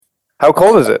How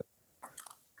cold is it?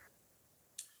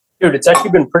 Dude, it's actually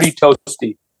been pretty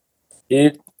toasty.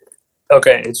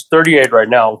 It's 38 right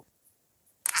now.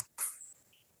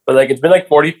 But like it's been like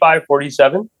 45,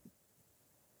 47.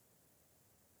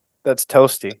 That's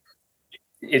toasty.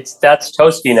 That's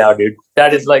toasty now, dude.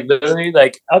 That is like literally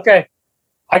like, okay,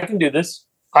 I can do this.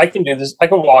 I can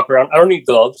walk around. I don't need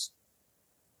gloves.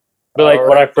 But like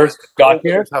when I first got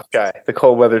here, the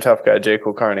cold weather tough guy, Jay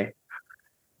Kulkarni.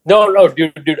 No,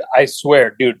 dude, I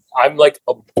swear, dude, I'm like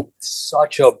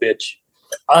such a bitch.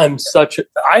 I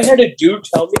had a dude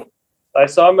tell me, I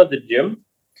saw him at the gym,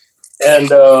 and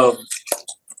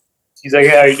he's like,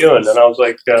 hey, how you doing? And I was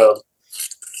like,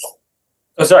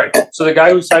 sorry. So the guy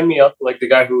who signed me up, like the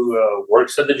guy who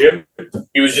works at the gym,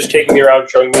 he was just taking me around,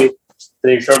 showing me,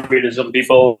 and he showed me to some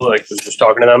people, like was just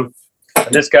talking to them.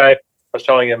 And this guy, I was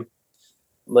telling him,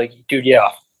 I'm like, dude,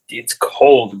 yeah. It's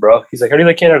cold, bro. He's like, how do you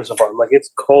like Canada so far? I'm like, it's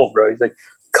cold, bro. He's like,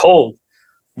 cold.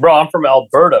 Bro, I'm from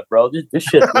Alberta, bro. This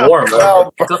shit's warm,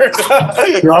 bro. Bro,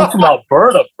 I'm from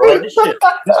Alberta, bro. This shit's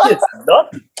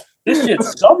nothing. This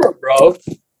shit's summer, bro.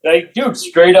 Like, dude,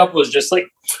 straight up was just like,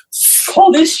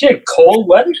 call this shit cold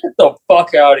weather? Get the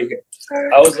fuck out of here.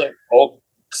 I was like, oh,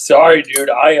 sorry, dude.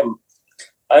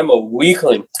 I'm a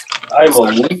weakling. I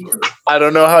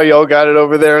don't know how y'all got it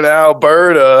over there in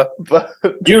Alberta, but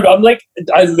dude,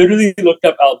 I literally looked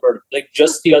up Alberta like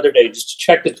just the other day just to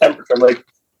check the temperature. I'm like,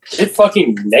 is it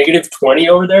fucking -20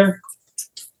 over there?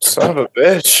 Son of a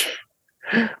bitch!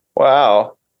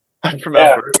 Wow, I'm from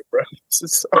Alberta, bro. This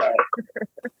is so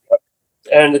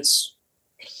and it's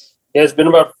been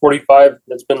about 45.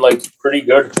 It's been like pretty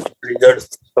good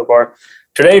so far.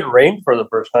 Today it rained for the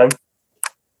first time.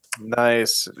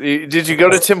 Nice. Did you go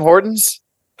to Tim Hortons?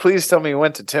 Please tell me you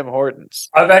went to Tim Hortons.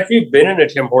 I've actually been in a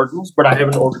Tim Hortons, but I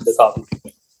haven't ordered the coffee.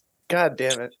 God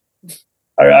damn it.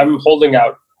 I'm holding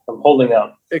out.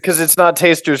 Because it's not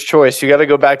taster's choice. You got to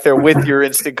go back there with your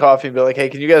instant coffee and be like, hey,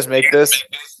 can you guys make this?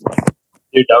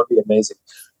 Dude, that would be amazing.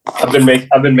 I've been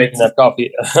making that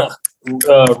coffee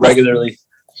regularly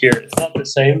here. It's not the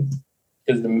same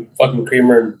because the fucking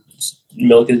creamer and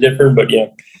milk is different, but yeah.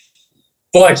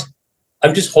 But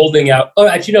I'm just holding out. Oh,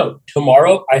 actually, no.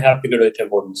 Tomorrow, I have to go to Tim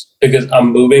Hortons because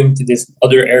I'm moving to this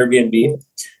other Airbnb.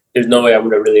 There's no way I'm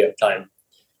going to really have time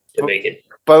to make it.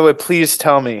 By the way, please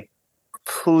tell me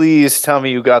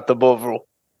you got the Bovril.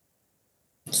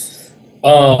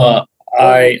 I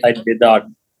did not.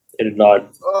 I did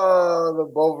not. The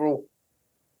Bovril.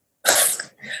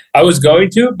 I was going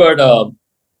to, but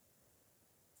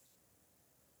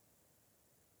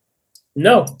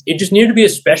no. It just needed to be a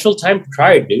special time to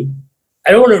try it, dude. I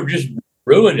don't want to just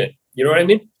ruin it. You know what I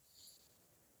mean?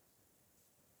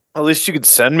 At least you could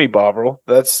send me Bovril.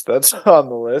 That's on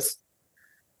the list.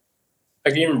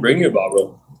 I can even bring you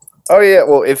Bovril. Oh yeah.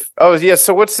 Well,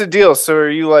 so what's the deal? So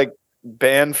are you like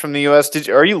banned from the US?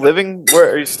 Are you living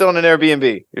where? Are you still in an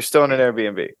Airbnb? You're still in an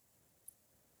Airbnb.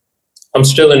 I'm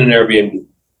still in an Airbnb.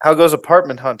 How goes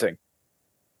apartment hunting?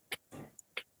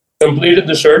 Completed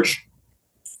the search.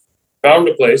 Found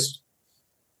a place.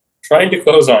 Trying to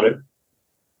close on it.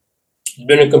 It's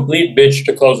been a complete bitch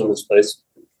to close on this place.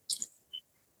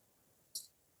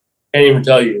 Can't even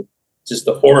tell you. Just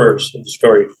the horrors of the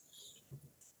story.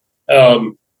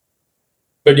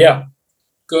 But yeah,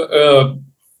 gonna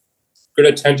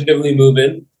tentatively move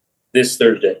in this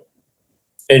Thursday.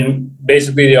 And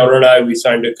basically the owner and I, we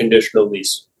signed a conditional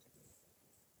lease.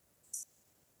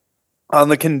 On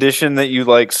the condition that you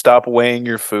like stop weighing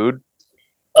your food?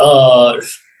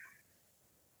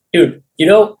 Dude, you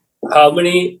know how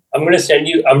many I'm just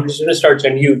gonna start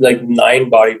sending you like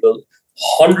 9 bodybuilders,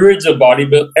 hundreds of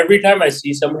bodybuilders. Every time I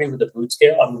see somebody with a food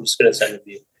scale, I'm just gonna send it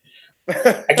to you.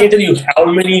 I can't tell you how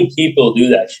many people do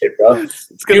that shit, bro.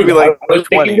 It's gonna be like I was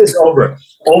thinking this over.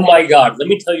 Oh my god, let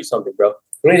me tell you something, bro.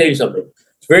 It's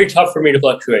very tough for me to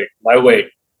fluctuate my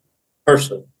weight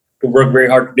personally. I work very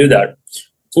hard to do that.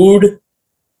 Food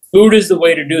is the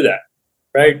way to do that,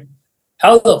 right?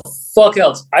 How the fuck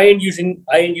else? I ain't using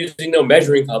no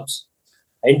measuring cups.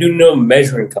 I ain't doing no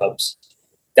measuring cups.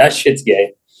 That shit's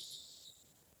gay.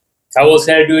 How else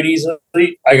can I do it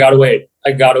easily? I gotta wait.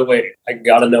 I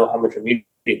gotta know how much I'm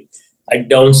eating. I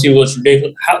don't see what's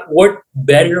ridiculous. What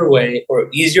better way or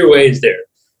easier way is there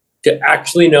to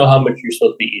actually know how much you're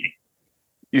supposed to be eating?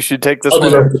 You should take this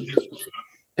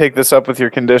up with your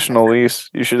conditional lease.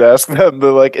 You should ask them.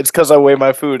 They're like, it's because I weigh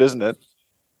my food, isn't it?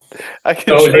 I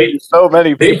can show you so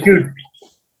many people.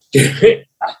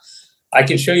 I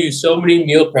can show you so many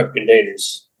meal prep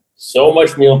containers. So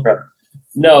much meal prep.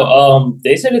 No,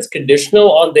 they said it's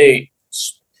conditional on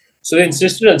so they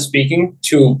insisted on speaking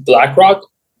to BlackRock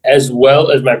as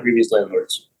well as my previous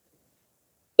landlords.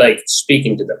 like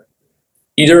speaking to them.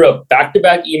 Either a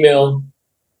back-to-back email,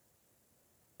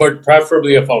 but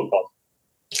preferably a phone call.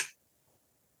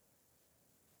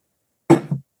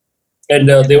 And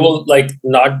they will like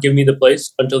not give me the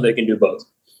place until they can do both.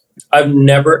 I've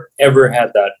never ever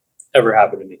had that ever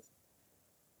happen to me.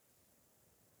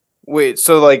 Wait,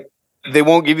 so like they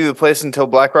won't give you the place until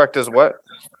BlackRock does what?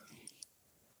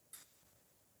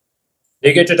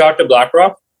 They get to talk to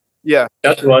BlackRock. Yeah,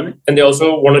 that's one, and they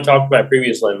also want to talk to my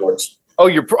previous landlords.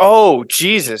 Oh,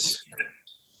 Jesus.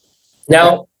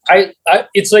 Now I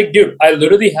it's like, dude, I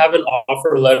literally have an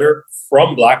offer letter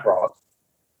from BlackRock.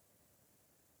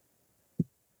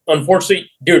 Unfortunately,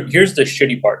 dude, here's the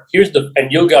shitty part.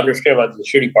 And you'll understand about the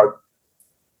shitty part.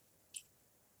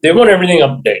 They want everything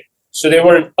up to date. So they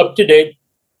want an up-to-date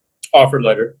offer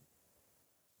letter.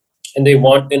 And they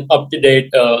want an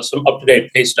up-to-date, some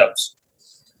up-to-date pay stubs.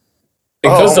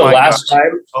 Because the last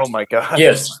time... Oh my God.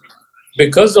 Yes.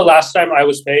 Because the last time I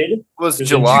was paid... was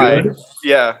July.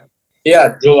 Yeah.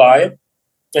 Yeah, July.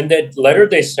 And that letter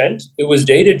they sent, it was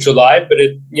dated July, but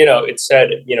it said,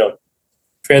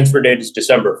 transfer date is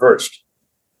December 1st.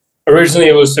 Originally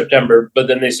it was September, but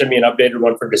then they sent me an updated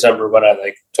one for December when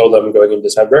I told them I'm going in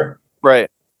December. Right.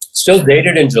 Still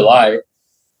dated in July.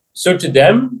 So to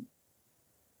them,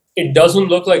 it doesn't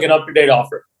look like an up-to-date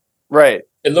offer. Right.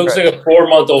 It looks like a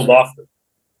 4-month-old offer.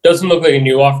 Doesn't look like a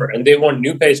new offer. And they want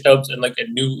new pay stubs and a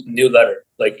new letter,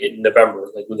 in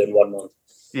November, within 1 month.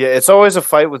 Yeah, it's always a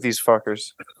fight with these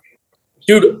fuckers.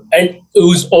 Dude, and it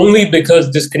was only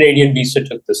because this Canadian visa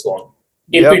took this long.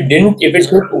 If it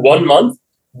took 1 month,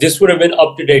 this would have been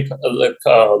up-to-date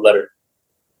letter.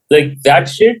 That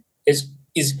shit is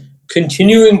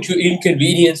continuing to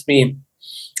inconvenience me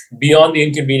beyond the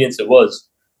inconvenience it was.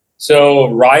 So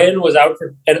Ryan was out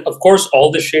and of course all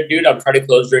the shit, dude, I'm trying to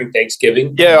close during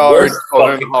Thanksgiving. Yeah, or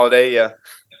holiday, yeah.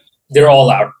 They're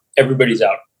all out. Everybody's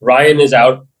out. Ryan is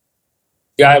out.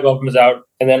 Guy above him is out.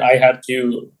 And then I had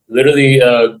to literally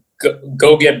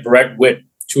go get Brett Witt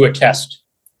to attest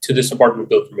to this apartment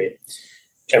built for me.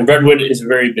 And Brett Witt is a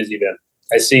very busy man.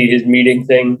 I see his meeting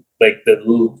thing, the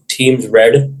little Teams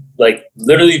red,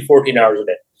 literally 14 hours a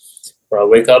day. When I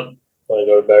wake up, when I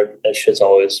go to bed, that shit's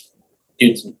always,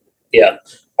 yeah.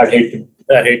 I'd hate to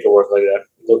work like that.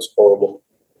 It looks horrible.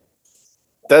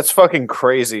 That's fucking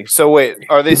crazy. So wait,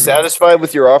 are they satisfied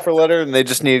with your offer letter and they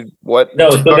just need what?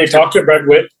 No, so they talk to Brett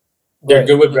Witt. They're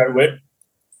good with Brett Witt.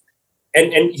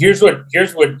 And here's what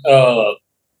actually,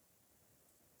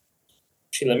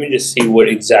 let me just see what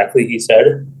exactly he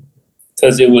said.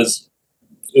 Because it was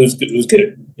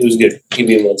good. It was good. Give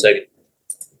me 1 second.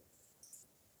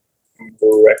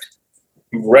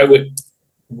 Brett Witt.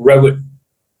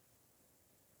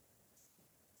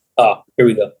 Here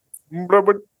we go.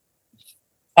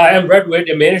 Hi, I'm Brett Witt,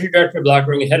 a managing director of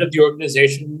BlackRock, head of the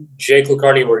organization Jake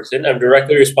Lucarni works in. I'm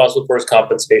directly responsible for his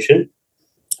compensation.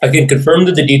 I can confirm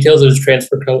that the details of his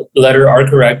transfer letter are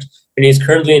correct, and he is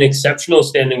currently in exceptional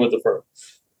standing with the firm.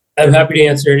 I'm happy to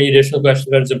answer any additional questions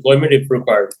about his employment if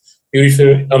required. You reach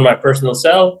me on my personal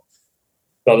cell,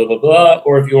 blah, blah, blah, blah,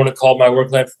 or if you want to call my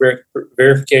work line for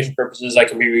verification purposes, I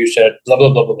can be reached at blah,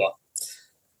 blah, blah, blah, blah.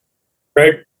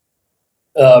 Right?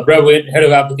 Brett Witt, head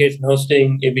of application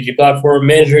hosting, ABG platform,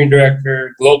 managing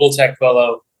director, global tech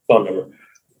fellow, phone number.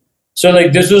 So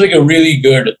this was a really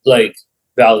good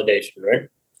validation, right?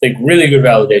 Really good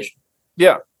validation.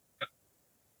 Yeah.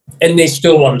 And they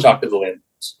still want to talk to the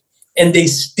landlords. Isn't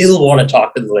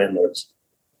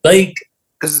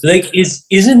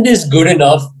this good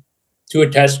enough to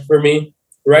attest for me,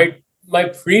 right? My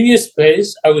previous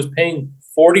place, I was paying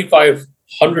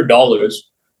 $4,500.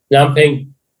 Now I'm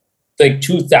paying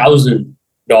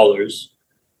 $2,000.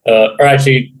 Or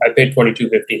actually, I paid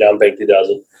 $2,250. Now I'm paying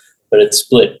 $2,000, but it's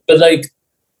split. But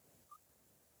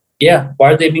yeah,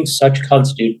 why are they being such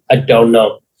cunts, dude? I don't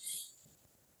know.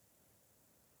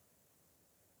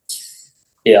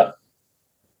 Yeah.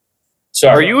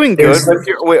 Sorry. Are you in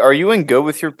good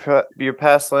with your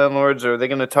past landlords, or are they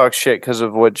going to talk shit because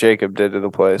of what Jacob did to the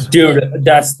place? Dude,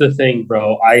 that's the thing,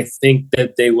 bro. I think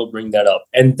that they will bring that up,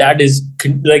 and that is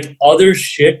other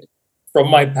shit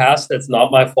from my past. That's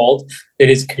not my fault.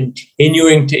 That is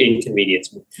continuing to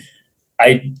inconvenience me.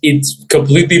 It's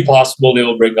completely possible they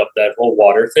will bring up that whole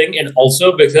water thing, and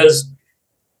also because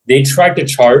they tried to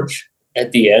charge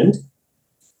at the end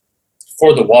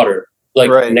for the water,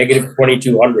 negative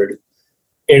 $2,200.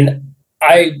 And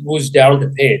I was down to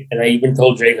pay it. And I even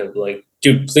told Jacob,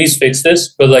 dude, please fix this.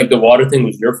 But the water thing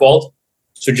was your fault.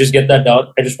 So just get that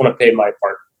done. I just want to pay my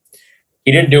part.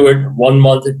 He didn't do it 1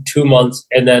 month, 2 months.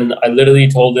 And then I literally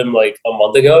told him a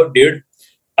month ago, dude,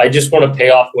 I just want to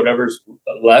pay off whatever's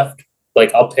left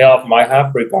like I'll pay off my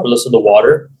half regardless of the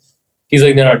water. He's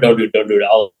like, no, don't do it.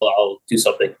 I'll do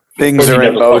something. Things are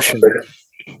in motion.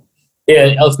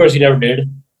 Yeah, of course he never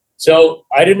did. So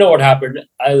I didn't know what happened.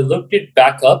 I looked it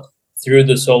back up through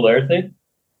the Solaire thing,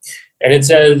 and it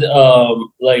said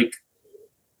like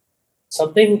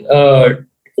something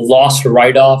lost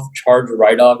write-off, charge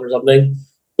write-off or something,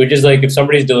 which is like if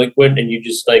somebody's delinquent and you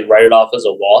just like write it off as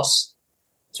a loss.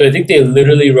 So I think they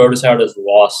literally wrote us out as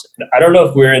loss. And I don't know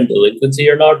if we're in delinquency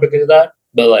or not because of that,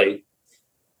 but like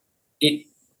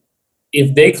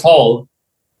if they call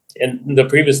and the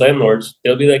previous landlords,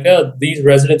 they'll be like, oh, these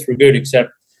residents were good,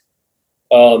 except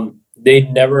they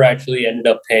never actually ended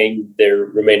up paying their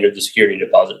remainder of the security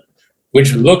deposit,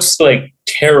 which looks like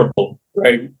terrible,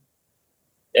 right?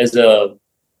 As a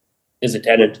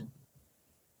tenant.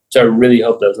 So I really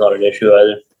hope that's not an issue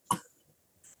either.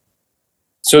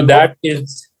 So that's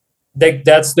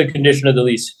the condition of the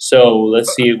lease. So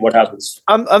let's see what happens.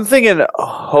 I'm thinking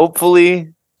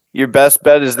hopefully your best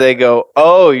bet is they go,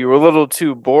 oh, you were a little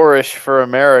too boorish for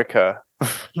America.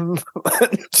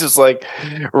 Just like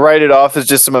write it off as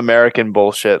just some American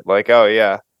bullshit. Like, oh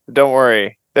yeah, don't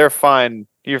worry, they're fine.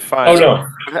 You're fine. Oh no,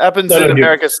 what happens in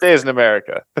America stays in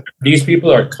America. These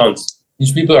people are cunts.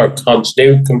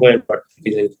 They would complain about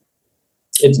everything.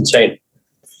 It's insane.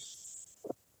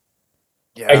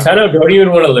 Yeah. I kind of don't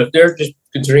even want to live there, just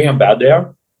considering how bad they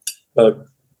are. But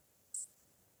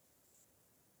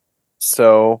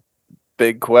so,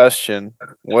 big question: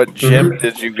 what gym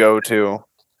did you go to?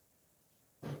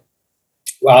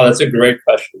 Wow, that's a great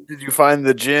question. Did you find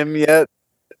the gym yet?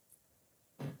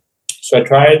 So I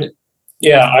tried.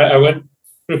 Yeah, I went.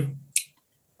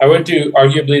 I went to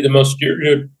arguably the most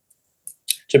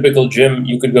stereotypical gym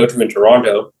you could go to in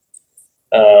Toronto.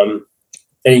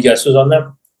 Any guesses on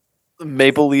that?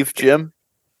 Maple Leaf Gym?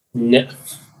 No.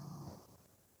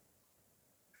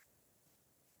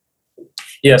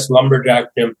 Yes,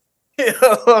 Lumberjack Gym.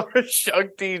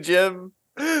 Lumbershakti Gym.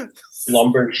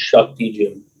 Lumbershakti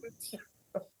Gym.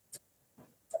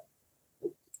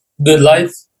 Good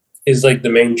Life is like the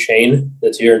main chain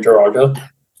that's here in Toronto.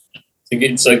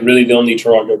 It's like really the only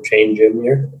Toronto chain gym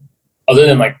here. Other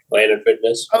than like Planet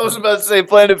Fitness. I was about to say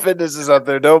Planet Fitness is up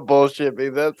there. Don't bullshit me.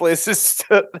 That place is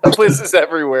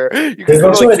everywhere. You can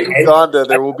go to like Uganda,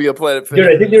 there will be a Planet Fitness.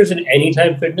 Dude, I think there's an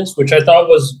Anytime Fitness, which I thought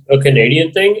was a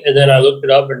Canadian thing, and then I looked it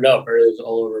up and no, apparently it's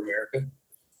all over America.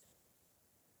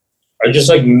 I just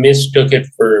like mistook it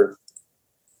for I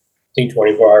think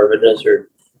 24-hour fitness or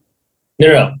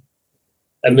no.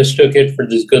 I mistook it for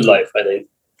this Good Life, I think.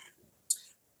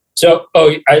 So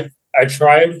I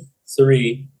tried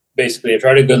 3. Basically, I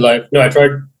tried a Good Life. No, I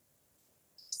tried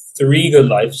 3 Good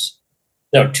Lives.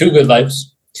 No, 2 Good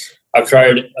Lives. I've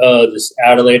tried this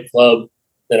Adelaide Club.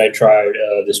 Then I tried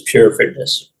this Pure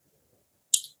Fitness.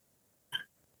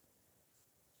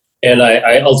 And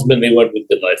I ultimately went with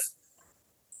Good Life.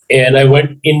 And I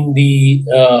went in the...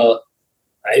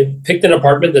 I picked an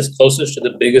apartment that's closest to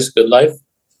the biggest Good Life.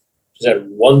 Which is at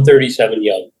 137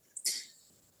 Yonge.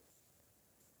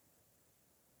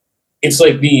 It's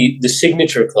like the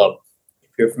signature club.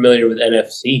 If you're familiar with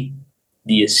NFC,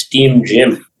 the Esteem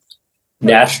Gym,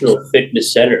 National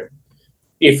Fitness Center.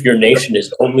 If your nation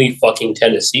is only fucking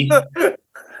Tennessee.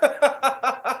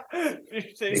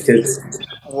 Because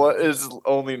what is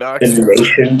only Knoxville?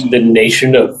 The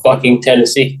nation of fucking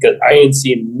Tennessee. Because I ain't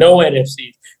seen no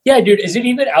NFC. Yeah, dude, is it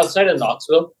even outside of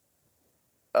Knoxville?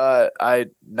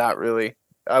 Not really.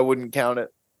 I wouldn't count it.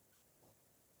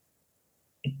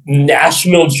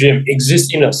 National gym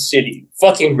exists in a city.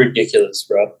 Fucking ridiculous,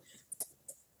 bro.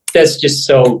 That's just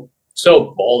so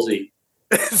ballsy.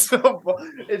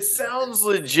 It sounds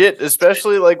legit,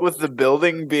 especially like with the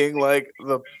building being like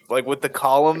with the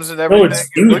columns and everything. No, it's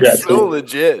huge, it looks so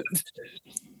legit.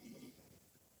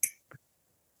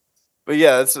 But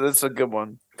yeah, that's a good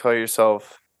one. Call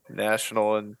yourself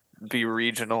national and be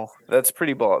regional. That's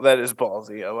pretty that is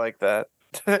ballsy. I like that.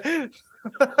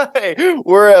 Hey,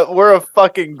 we're a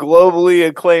fucking globally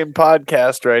acclaimed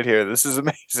podcast right here. This is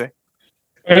amazing.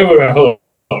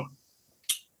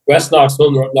 West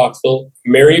Knoxville, North Knoxville,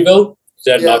 Maryville. Is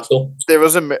that Knoxville? There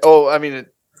was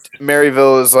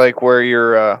Maryville is like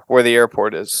where the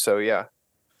airport is. So yeah.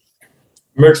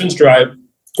 Merchants Drive,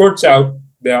 Court South,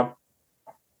 yeah.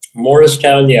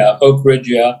 Morristown, yeah. Oak Ridge,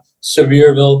 yeah.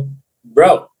 Sevierville,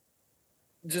 bro.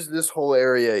 Just this whole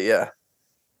area, yeah.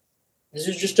 This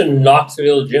is just a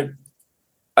Knoxville gym.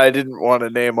 I didn't want to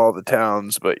name all the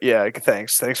towns, but yeah,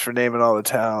 thanks. Thanks for naming all the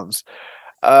towns.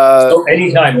 So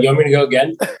anytime. You want me to go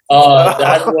again?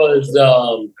 That was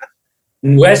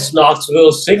West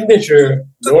Knoxville, Signature,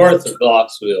 north of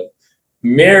Knoxville.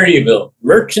 Maryville,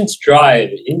 Merchants Drive,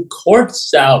 in Court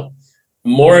South,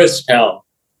 Morristown,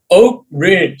 Oak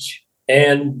Ridge,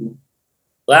 and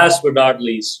last but not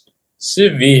least,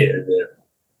 Sevierville.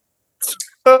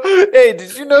 Hey,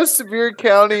 did you know Sevier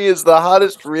County is the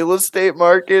hottest real estate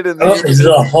market in the It's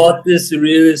the hottest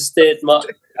real estate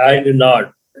market. I did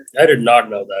not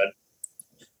know that.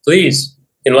 Please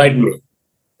enlighten me.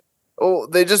 Oh,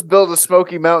 they just built a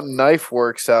Smoky Mountain Knife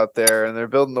Works out there, and they're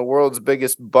building the world's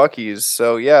biggest Buc-ee's.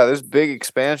 So yeah, there's big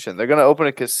expansion. They're gonna open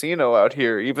a casino out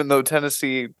here, even though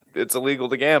Tennessee it's illegal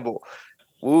to gamble.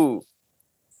 Woo.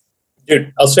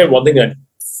 Dude, I'll say one thing that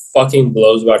fucking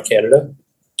blows about Canada.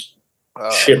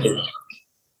 Shipping.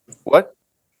 What?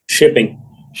 Shipping.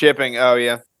 Shipping. Oh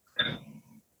yeah.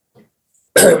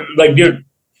 Like, dude,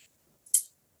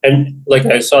 and like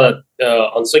I saw that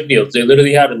on Slick Deals, they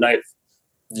literally had a knife,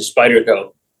 the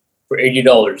Spyderco, for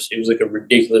 $80. It was like a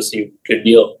ridiculously good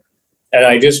deal, and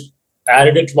I just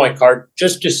added it to my cart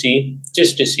just to see.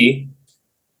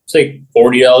 It's like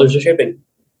 $40 of shipping.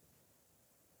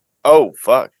 Oh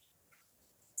fuck.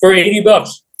 For $80,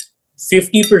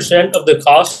 50% of the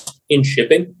cost in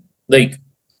shipping. Like,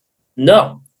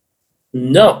 no.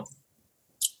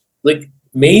 Like,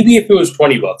 maybe if it was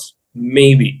 $20,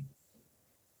 maybe.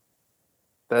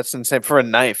 That's insane for a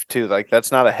knife too. Like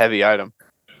that's not a heavy item.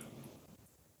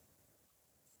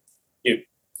 Dude,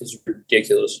 it's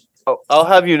ridiculous. Oh, I'll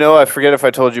have you know, I forget if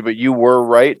I told you, but you were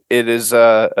right. It is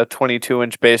a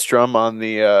 22-inch bass drum on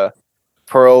the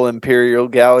Pearl Imperial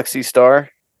Galaxy Star.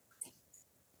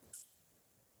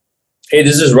 Hey,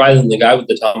 this is Rylan, the guy with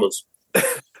the Thomas.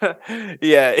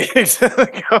 Yeah,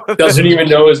 exactly. Doesn't even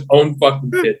know his own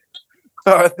fucking kit.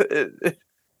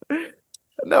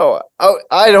 No,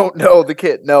 I don't know the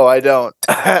kit. No, I don't.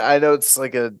 I know it's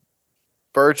like a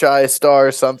birch eye star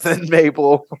or something,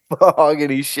 maple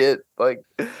mahogany shit. Like,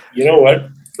 you know what?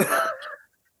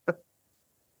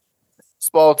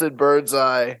 Spalted bird's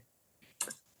eye.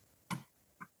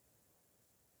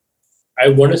 I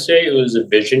want to say it was a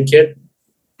Vision kit.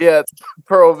 Yeah,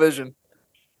 Pearl Vision.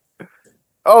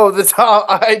 Oh, the Tom.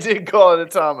 I did call it a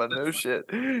Tama. No shit.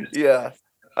 Yeah.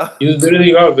 You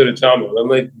literally got a bit of Tama. I'm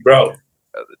like, bro,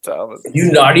 The Tama.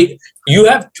 You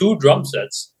have 2 drum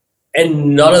sets,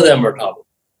 and none of them are Tama.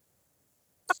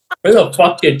 Where the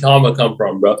fuck did Tama come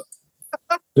from, bro?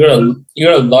 You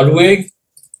got a Ludwig,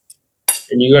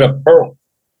 and you got a Pearl.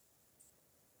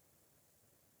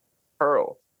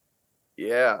 Pearl.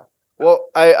 Yeah. Well,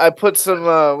 I put some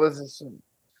was it some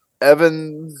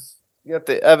Evans? You got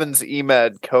the Evans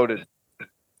EMAD coded.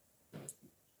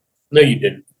 No, you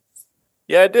didn't.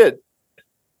 Yeah, I did.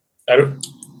 Did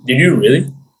you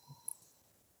really?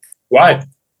 Why?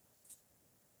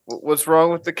 What's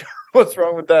wrong with the? What's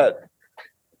wrong with that?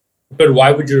 But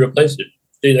why would you replace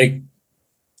it?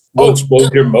 What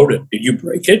was your motive? Did you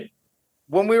break it?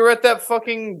 When we were at that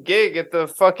fucking gig at the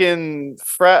fucking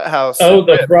frat house. Oh,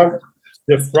 the front.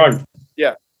 The front.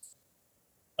 Yeah.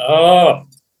 Oh,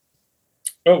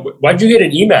 why'd you get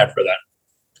an EMAD for that?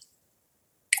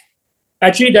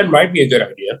 Actually, that might be a good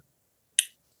idea.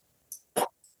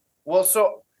 Well,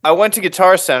 so I went to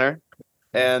Guitar Center,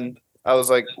 and I was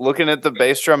like looking at the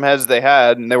bass drum heads they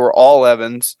had, and they were all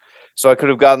Evans. So I could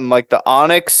have gotten like the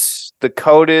Onyx, the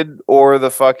coated, or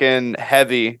the fucking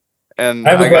heavy. And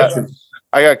I have a question.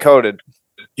 I got coated.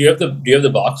 Do you have the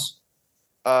box?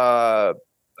 I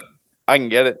can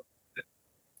get it.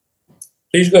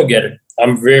 Please go get it.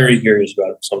 I'm very curious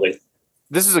about something.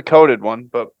 This is a coated one,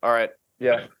 but all right.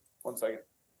 Yeah. 1 second.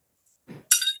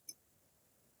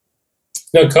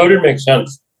 No, coated makes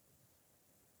sense.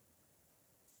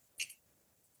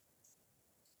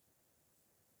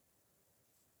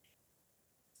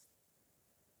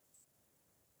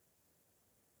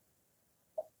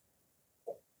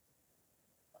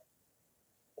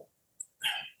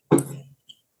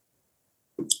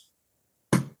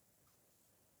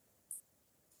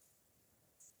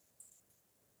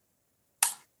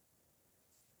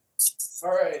 All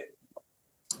right.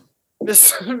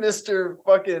 Mr.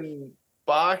 fucking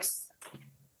Box.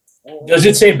 Does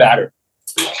it say batter?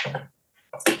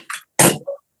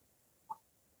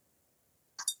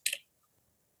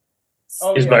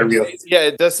 Oh, is yeah. my real. Yeah,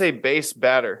 it does say bass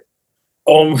batter.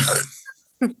 I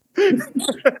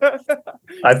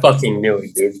fucking knew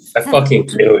it, dude. I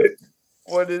fucking knew it.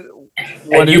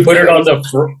 And you put it on the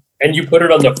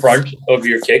front of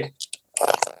your kick.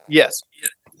 Yes.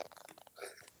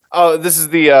 Oh, this is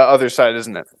the other side,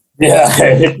 isn't it? Yeah.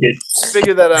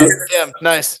 Figure that out. Yeah,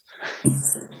 nice.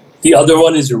 The other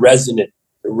one is resonant.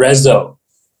 Reso.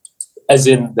 As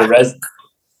in the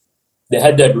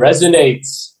head that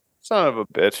resonates. Son of a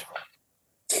bitch.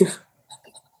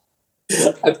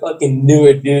 I fucking knew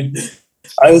it, dude.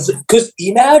 I was because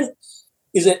EMAD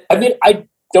is it. I mean, I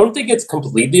don't think it's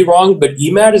completely wrong, but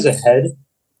EMAD is a head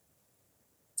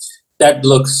that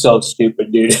looks so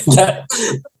stupid, dude.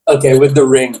 Okay, with the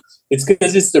ring, it's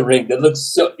because it's the ring that looks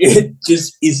so. It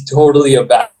just is totally a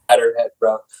batter head,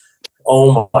 bro.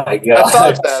 Oh my god! I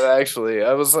thought that actually.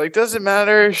 I was like, does it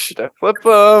matter? Should I flip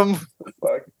them?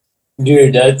 Fuck.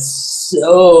 Dude, that's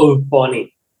so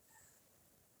funny.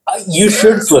 You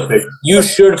should flip it. You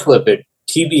should flip it.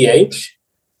 TBH,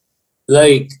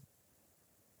 like.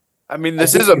 I mean,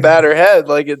 this is a batter head.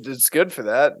 Like it's good for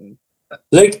that.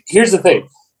 Like, here's the thing: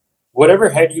 whatever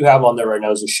head you have on there right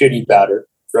now is a shitty batter,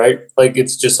 right? Like,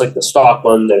 it's just like the stock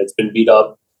one that it's been beat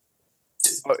up.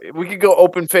 We could go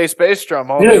open face bass drum.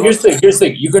 You know, here's the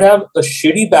thing: you could have a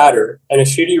shitty batter and a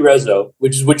shitty reso,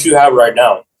 which is what you have right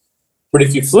now. But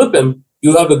if you flip him,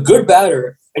 you'll have a good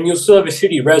batter and you'll still have a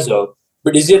shitty reso.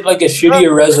 But is it like a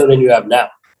shittier reso than you have now?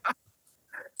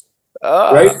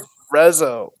 Right?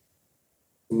 Reso.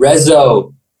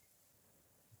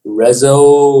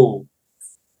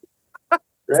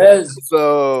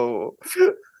 So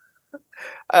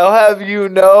I'll have you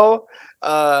know,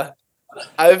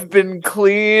 I've been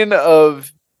clean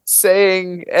of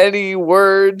saying any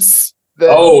words that.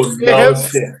 Oh, no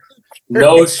shit.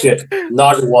 No shit.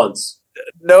 Not once.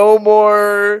 No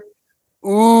more.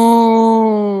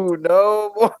 Ooh,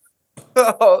 no more.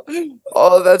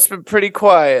 Oh, that's been pretty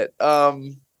quiet. I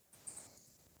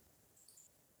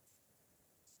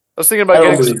was thinking about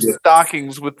getting some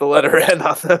stockings with the letter N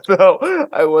on them, though.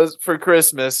 I was for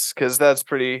Christmas because that's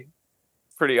pretty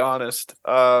honest.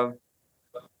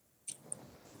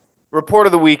 Report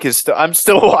of the Week is still. I'm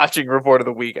still watching Report of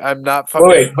the Week. I'm not fucking.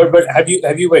 Wait, but have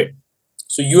you wait?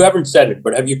 So you haven't said it,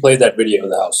 but have you played that video in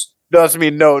the house? No, that's me.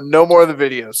 No more of the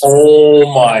videos.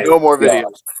 Oh my! No more God.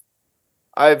 videos.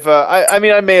 I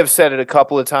mean, I may have said it a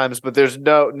couple of times, but there's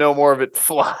no more of it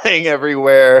flying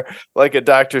everywhere like a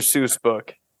Dr. Seuss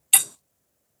book.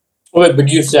 Wait, but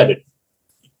you said it.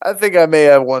 I think I may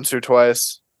have once or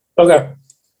twice. Okay,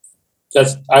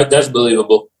 that's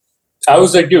believable. I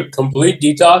was like, dude, complete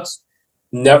detox,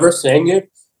 never saying it,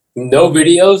 no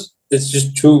videos. It's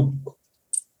just too.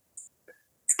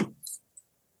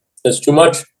 That's too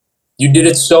much. You did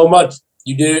it so much.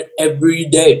 You did it every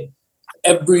day.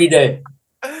 Every day.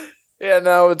 Yeah,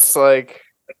 now it's like,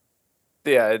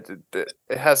 yeah, it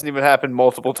hasn't even happened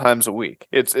multiple times a week.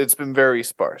 It's been very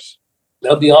sparse.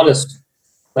 I'll be honest.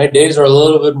 My days are a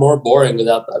little bit more boring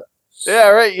without that. Yeah,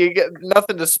 right. You get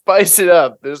nothing to spice it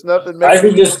up. There's nothing. I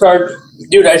should just start,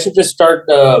 dude. I should just start.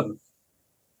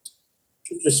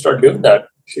 Just start doing that.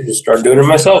 Should just start doing it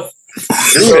myself.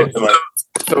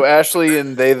 So Ashley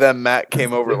and them Matt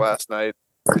came over last night.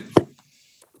 Of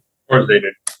course they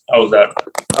did. How was that?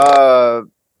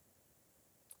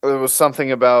 There was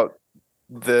something about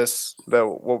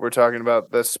what we're talking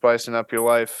about, this spicing up your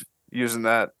life, using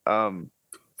that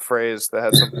phrase that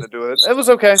had something to do with it. It was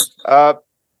okay.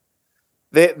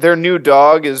 Their new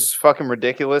dog is fucking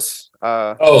ridiculous.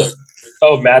 Matt's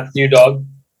new dog.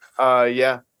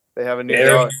 Yeah, they have a new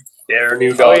dog. Their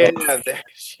new dog. Oh yeah.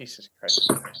 Jesus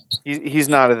Christ. He's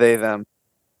not a they them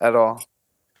at all.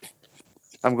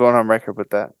 I'm going on record with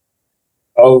that.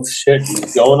 Oh shit,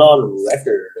 he's going on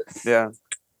record. Yeah.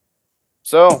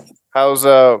 So how's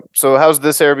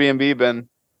this Airbnb been?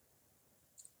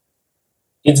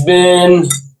 It's been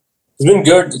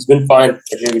good. It's been fine.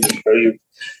 I think we can show you.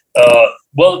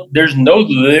 Well, there's no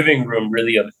living room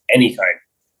really of any kind.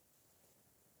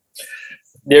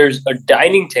 There's a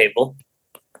dining table.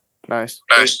 Nice.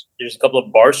 There's a couple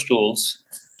of bar stools,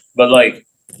 but like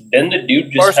then the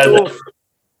dude just has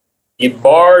the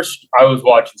bars. I was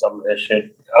watching some of this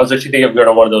shit. I was actually thinking of going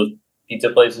to one of those pizza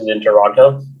places in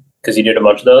Toronto because he did a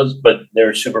bunch of those, but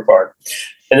they're super far.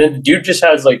 And then the dude just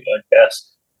has like a desk.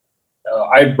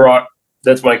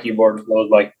 That's my keyboard. That was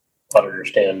my monitor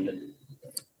stand.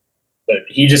 But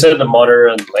he just had the monitor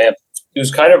and the lamp. It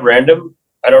was kind of random.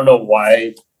 I don't know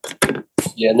why.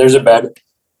 Yeah, and there's a bed.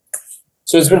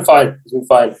 So it's been fine. It's been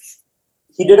fine.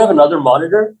 He did have another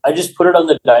monitor. I just put it on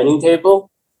the dining table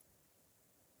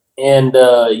and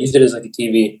used it as like a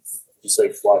TV. Just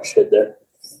like watch shit there.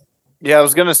 Yeah, I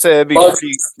was gonna say it'd be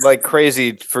pretty, like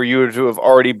crazy for you to have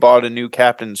already bought a new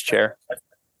captain's chair.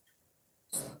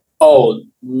 Oh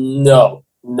no.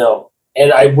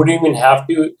 And I wouldn't even have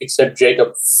to, except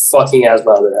Jacob fucking has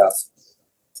my other half.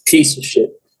 Piece of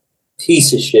shit.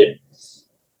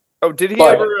 Oh, did he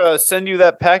ever send you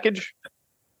that package?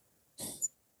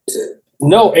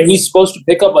 No, and he's supposed to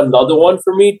pick up another one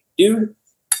for me, dude.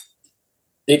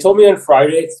 They told me on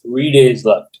Friday, 3 days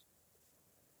left.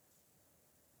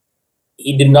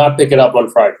 He did not pick it up on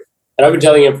Friday. And I've been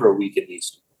telling him for a week at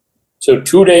least. So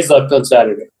 2 days left on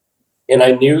Saturday. And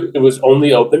I knew it was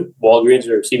only open, Walgreens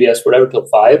or CVS, whatever, till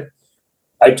 5.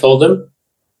 I told him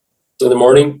in the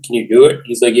morning, can you do it?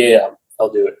 He's like, yeah,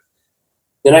 I'll do it.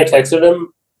 Then I texted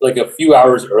him like a few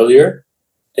hours earlier.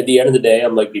 At the end of the day,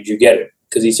 I'm like, did you get it?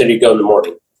 Because he said he'd go in the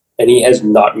morning. And he has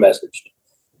not messaged.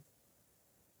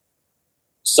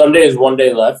 Sunday is 1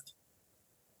 day left.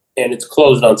 And it's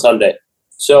closed on Sunday.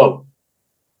 So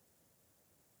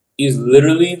he's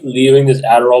literally leaving this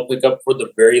Adderall pickup for the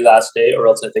very last day, or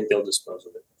else I think they'll dispose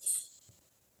of it.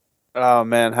 Oh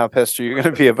man, how pissed are you going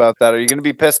to be about that? Are you going to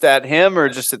be pissed at him or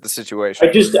just at the situation?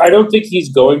 I don't think he's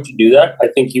going to do that. I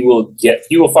think he will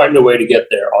find a way to get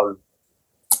there on,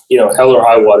 hell or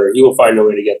high water. He will find a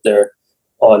way to get there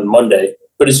on Monday.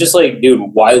 But it's just like, dude,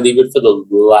 why leave it for the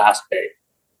last day?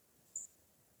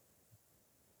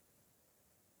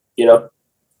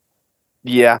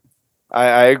 Yeah,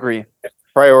 I agree.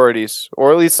 Priorities,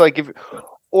 or at least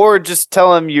or just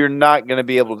tell him you're not going to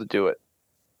be able to do it.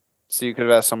 So you could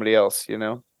have asked somebody else,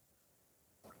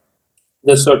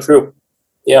 That's so true.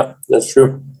 Yeah, that's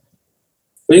true.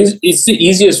 But it's the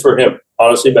easiest for him,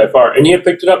 honestly, by far. And he had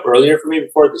picked it up earlier for me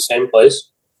before at the same place.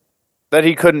 That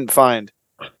he couldn't find.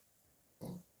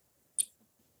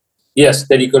 Yes,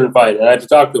 that he couldn't find. And I had to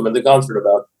talk to him at the concert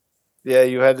about. Yeah,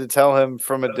 you had to tell him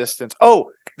from a distance.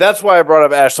 Oh, that's why I brought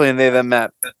up Ashley and they then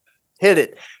met. Hit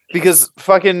it. Because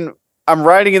I'm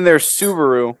riding in their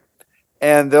Subaru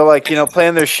and they're like,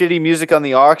 playing their shitty music on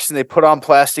the aux and they put on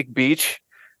Plastic Beach.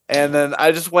 And then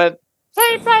I just went,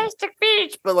 play Plastic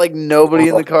Beach. But nobody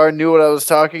in the car knew what I was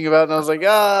talking about. And I was like,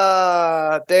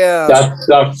 damn. That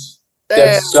sucks. Damn.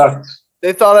 That sucks.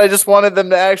 They thought I just wanted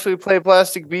them to actually play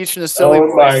Plastic Beach in a silly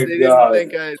voice. They didn't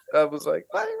think I was like,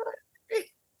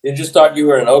 they just thought you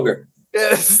were an ogre.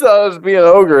 Yeah, so I was being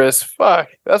ogreous. Fuck.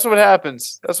 That's what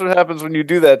happens. That's what happens when you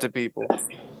do that to people.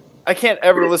 I can't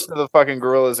ever listen to the fucking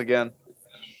Gorillaz again.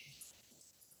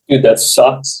 Dude, that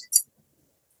sucks.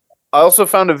 I also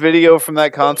found a video from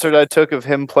that concert I took of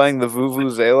him playing the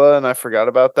Vuvuzela, and I forgot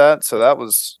about that. So that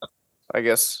was, I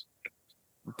guess,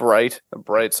 a bright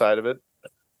side of it.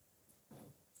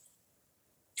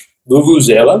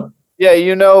 Vuvuzela?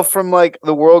 Yeah, from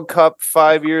the World Cup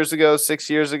 5 years ago, 6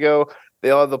 years ago,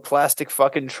 they all had the plastic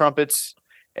fucking trumpets,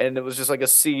 and it was just like a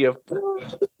sea of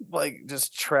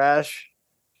just trash.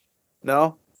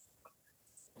 No?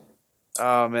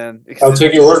 Oh man. I'll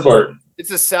take your word for it. It's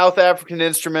a South African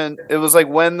instrument. It was like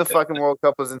when the fucking World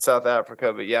Cup was in South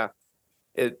Africa, but yeah.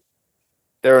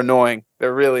 They're annoying.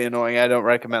 They're really annoying. I don't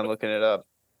recommend looking it up.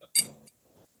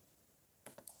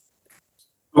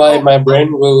 My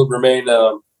brain will remain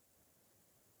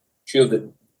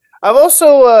shielded. I've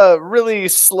also really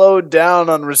slowed down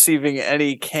on receiving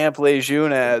any Camp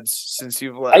Lejeune ads since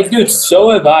you've left. I do. So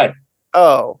have I.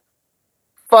 Oh,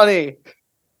 funny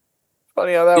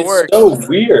how that works. It's so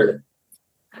weird.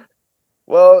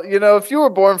 Well, if you were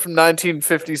born from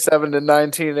 1957 to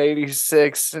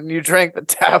 1986 and you drank the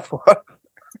tap water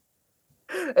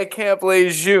at Camp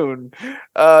Lejeune,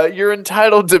 you're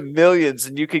entitled to millions,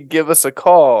 and you could give us a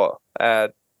call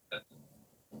at,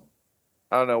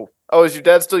 I don't know. Oh, is your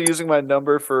dad still using my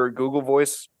number for Google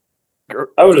Voice?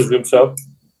 I would assume so.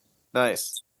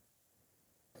 Nice.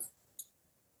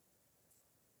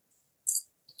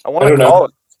 I want to call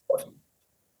it.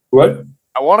 What?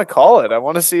 I want to call it. I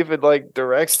want to see if it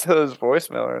directs to his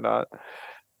voicemail or not.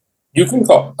 You can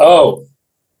call. Oh,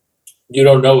 you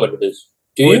don't know what it is,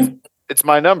 do you? It's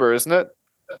my number, isn't it?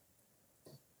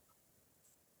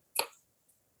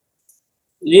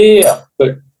 Yeah,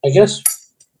 but I guess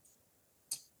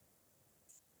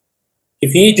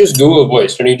if he just Google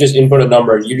Voice and he just input a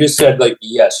number, you just said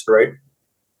yes, right?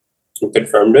 And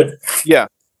confirmed it. Yeah.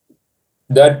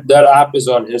 That app is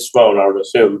on his phone, I would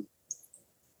assume.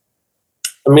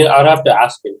 I mean, I'd have to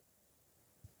ask him.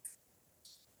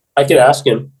 I can ask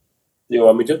him. Do you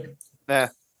want me to? Nah,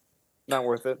 not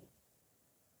worth it.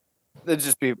 It'd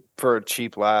just be for a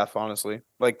cheap laugh, honestly.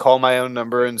 Call my own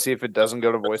number and see if it doesn't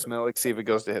go to voicemail. See if it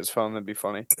goes to his phone. That'd be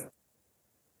funny.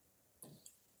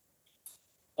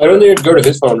 I don't think it'd go to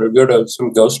his phone. It'd go to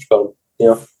some ghost phone.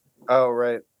 Yeah. Oh,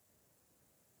 right.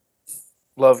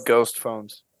 Love ghost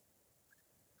phones.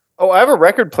 Oh, I have a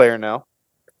record player now.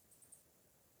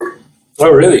 Oh,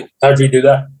 really? How'd you do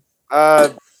that?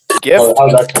 Gift. Oh,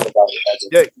 how'd that come about?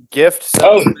 Yeah, gift.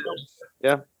 Oh.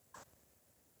 Yeah.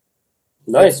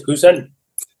 Nice. Who sent it?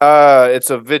 It's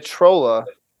a Vitrola,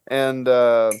 and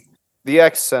the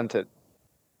ex sent it.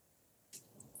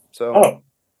 So,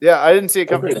 yeah, I didn't see it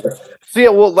coming. So, yeah,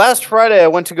 well, last Friday I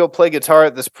went to go play guitar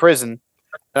at this prison,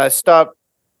 and I stopped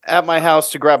at my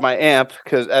house to grab my amp,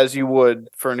 because as you would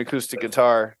for an acoustic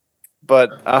guitar, But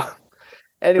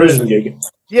anyway, Prison gig.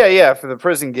 yeah, for the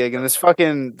prison gig, and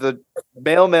the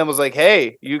mailman was like,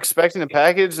 "Hey, you expecting a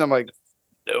package?" And I'm like,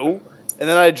 "No." And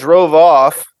then I drove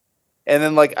off, and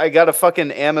then like I got a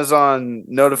fucking Amazon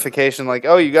notification, like,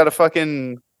 "Oh, you got a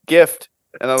fucking gift,"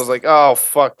 and I was like, "Oh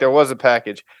fuck, there was a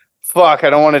package." Fuck, I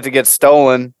don't want it to get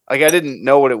stolen. Like I didn't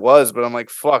know what it was, but I'm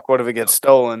like, "Fuck, what if it gets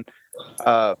stolen?"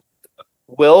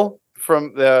 Will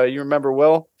from the you remember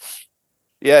Will?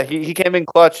 Yeah, he came in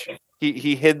clutch.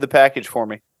 He hid the package for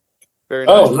me. Very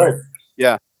nice. Oh, nice.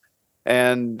 Yeah.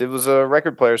 And it was a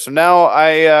record player. So now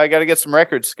I got to get some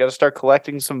records. Got to start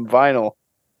collecting some vinyl.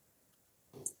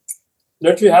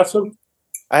 Don't you have some?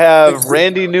 I have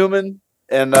Randy Newman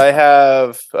and I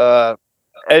have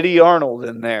Eddie Arnold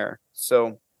in there.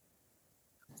 So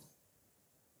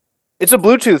it's a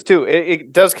Bluetooth too.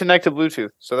 It does connect to Bluetooth,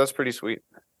 so that's pretty sweet.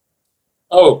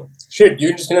 Oh shit! You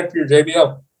can just connect to your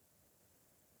JBL.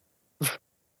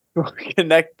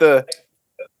 Connect the.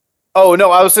 Oh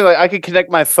no! I was saying like I could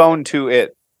connect my phone to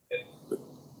it.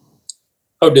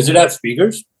 Oh, does it have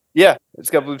speakers? Yeah, it's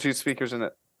got Bluetooth speakers in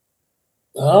it.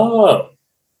 Oh.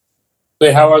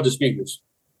 Wait, how are the speakers?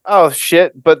 Oh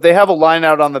shit! But they have a line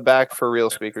out on the back for real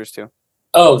speakers too,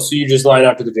 Oh, so you just line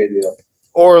out to the JBL.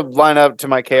 or line up to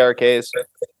my KRKs.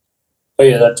 Oh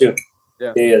yeah, that too.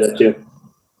 Yeah. Yeah, that too.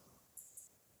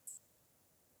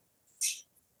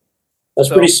 That's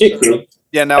So- pretty sick, dude.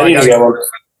 Yeah, now I need to get one.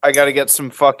 I gotta get some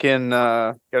fucking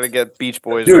gotta get Beach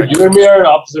Boys. Dude, records. you and me are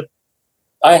opposite.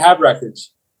 I have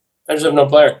records. I just have no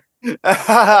player. I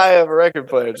have a record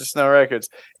player, just no records.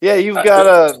 Yeah, you've got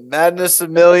a Madness of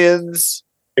Millions.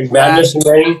 Like Madness and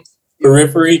Rain,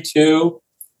 Periphery 2.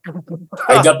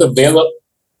 I got the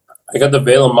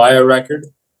Veil of Maya record.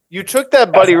 You took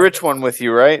that Buddy Rich one with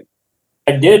you, right?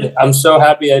 I did. I'm so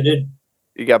happy I did.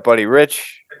 You got Buddy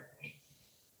Rich.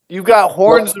 You got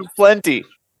Horns of Plenty.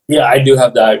 Yeah, I do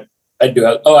have that. I do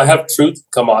have. Oh, I have Truth,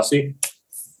 Kamasi.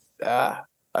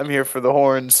 I'm here for the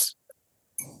horns.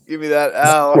 Give me that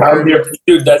Al. I'm here,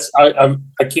 dude. I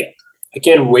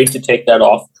can't wait to take that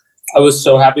off. I was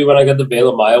so happy when I got the Veil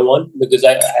of Maya one because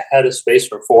I had a space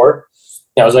for 4.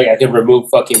 And I was like, I can remove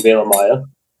fucking Veil of Maya.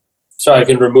 So I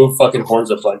can remove fucking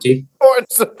Horns of Plenty.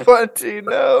 Horns of Plenty,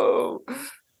 no.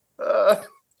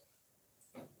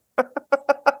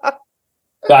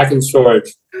 Back in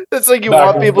storage. It's like you Back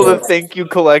want and people to forth. think you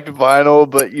collect vinyl,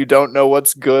 but you don't know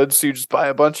what's good, so you just buy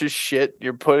a bunch of shit.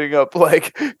 You're putting up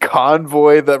like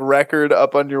Convoy, the record,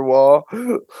 up on your wall.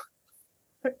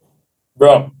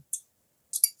 Bro,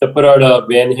 to put out a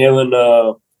Van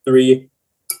Halen 3.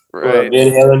 Right.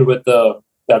 Van Halen with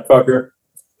that fucker.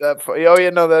 Oh yeah,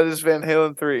 no, that is Van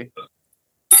Halen 3.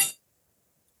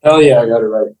 Hell yeah, I got it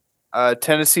right.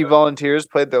 Tennessee Volunteers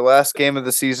played their last game of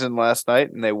the season last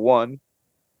night, and they won.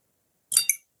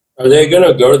 Are they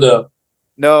gonna go to the?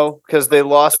 No, because they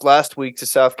lost last week to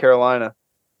South Carolina.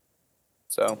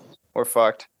 So we're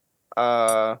fucked.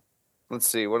 Let's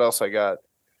see what else I got.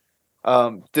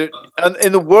 In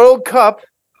the World Cup,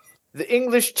 the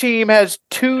English team has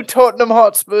 2 Tottenham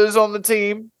Hotspurs on the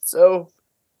team. So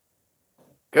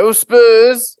go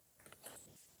Spurs!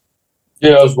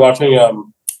 Yeah, I was watching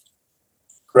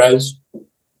Prez,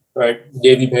 right?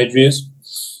 Davey Page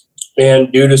views,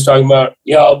 and dude is talking about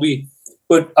I'll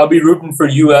be rooting for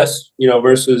US,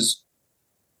 versus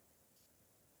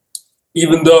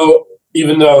even though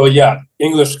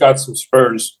English got some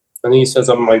Spurs. I think he said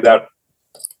something like that.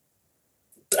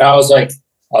 I was like,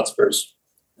 Hotspurs.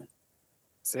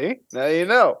 See? Now you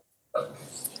know.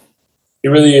 He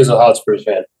really is a Hotspurs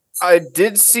fan. I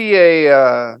did see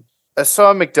I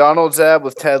saw a McDonald's ad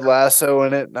with Ted Lasso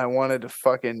in it, and I wanted to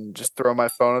fucking just throw my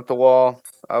phone at the wall.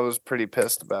 I was pretty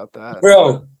pissed about that.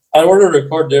 Bro, I want to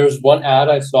record. There was one ad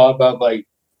I saw about like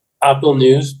Apple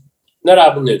News, not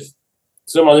Apple News,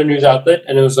 some other news outlet,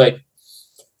 and it was like,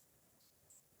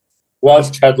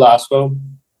 watch Ted Lasso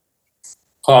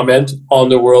comment on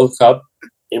the World Cup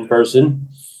in person.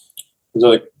 It was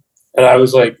like, and I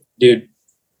was like, dude,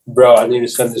 bro, I need to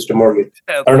send this to Morgan.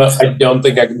 I don't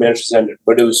think I could manage to send it,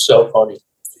 but it was so funny.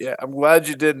 Yeah, I'm glad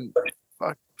you didn't.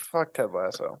 Fuck Ted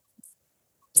Lasso.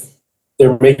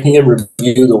 They're making him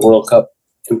review the World Cup,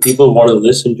 and people want to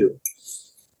listen to it.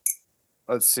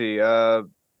 Let's see.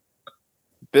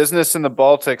 Business in the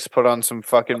Baltics put on some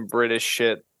fucking British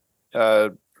shit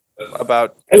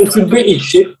about. And it's some British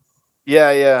shit.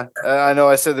 Yeah. I know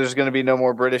I said there's going to be no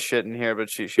more British shit in here, but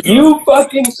she You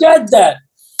fucking said that.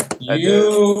 I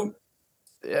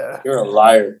Yeah. You're a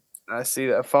liar. I see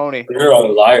that. Phony. You're a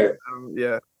liar.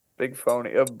 Yeah. Big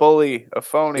phony. A bully. A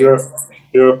phony.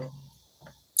 You're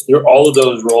all of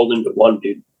those rolled into one,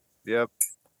 dude. Yep.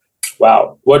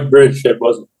 Wow. What British shit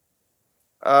was it?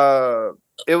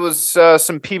 It was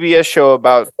some PBS show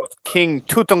about King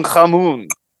Tutankhamun.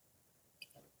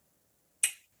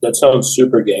 That sounds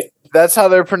super gay. That's how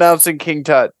they're pronouncing King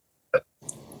Tut.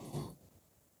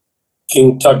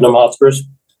 King Tottenham Hotspurs.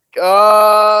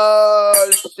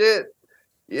 Oh shit!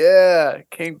 Yeah,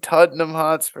 King Tottenham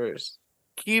Hotspurs.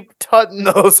 Keep tutting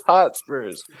those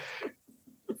Hotspurs.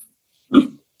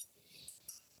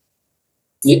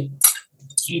 Yeah.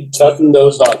 Keep tutting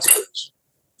those Hotspurs.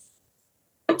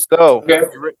 So, Okay.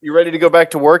 you ready to go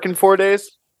back to work in 4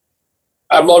 days?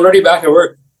 I'm already back at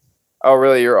work. Oh,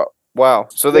 really? Wow.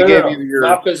 So they gave you your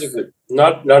not physically,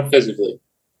 not physically.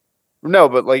 no,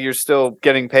 but like you're still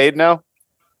getting paid now.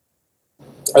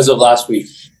 As of last week,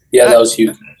 yeah, that was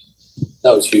huge.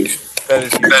 That was huge. That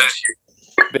is huge.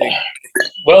 Big.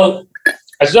 Well,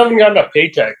 I still haven't gotten a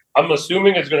paycheck. I'm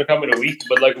assuming it's going to come in a week.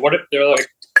 But like, what if they're like,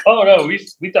 oh no, we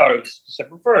thought it was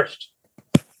December 1st.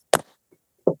 I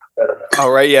don't know.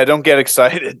 All right, yeah, don't get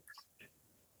excited.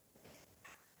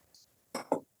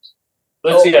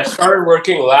 Let's see. I started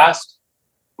working last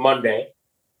Monday,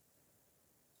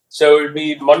 so it would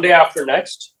be Monday after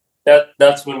next.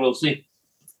 That's when we'll see.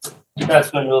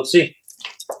 That's when we'll see.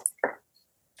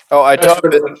 Oh,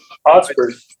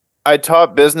 Hotspurs. I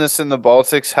taught business in the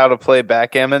Baltics how to play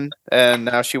backgammon, and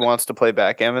now she wants to play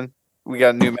backgammon. We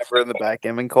got a new member in the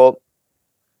backgammon cult.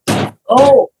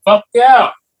 Oh, fuck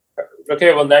yeah.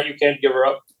 Okay, well, now you can't give her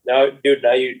up. Now, dude,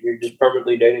 now you're just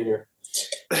permanently dating her.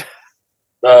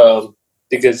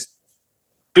 Because,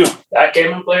 dude,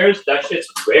 backgammon players, that shit's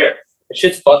rare. That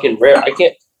shit's fucking rare.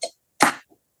 I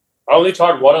only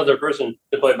taught one other person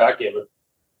to play backgammon.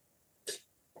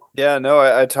 Yeah, no,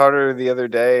 I taught her the other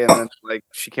day, and then like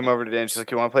she came over today, and she's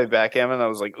like, "You want to play backgammon?" I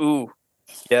was like, "Ooh,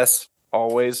 yes,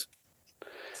 always."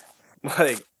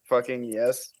 Like fucking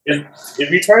yes. Did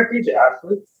we try to teach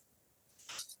Ashley?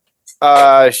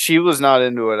 She was not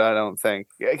into it. I don't think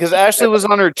because Ashley was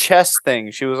on her chess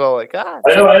thing. She was all like, "Ah."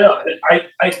 I know.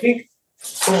 I think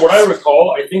from what I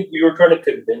recall, I think we were trying to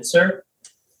convince her,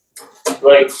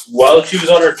 like while she was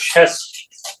on her chess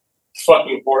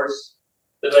fucking horse,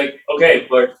 they're like, okay,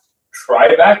 but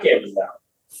try backgammon now.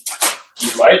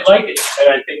 You might like it, and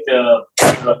I think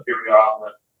here we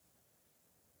are.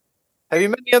 Have you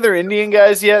met any other Indian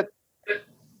guys yet?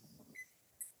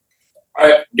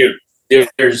 Dude,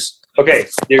 there's I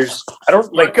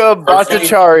don't like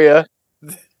Bhattacharya.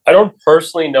 I don't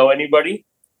personally know anybody.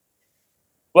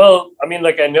 Well, I mean,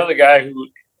 like I know the guy who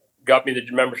got me the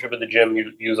membership at the gym.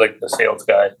 He was like the sales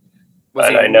guy,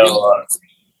 and I know.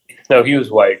 No, he was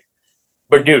white.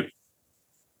 But dude,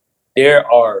 there's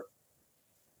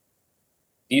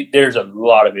a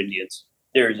lot of Indians.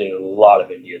 There's a lot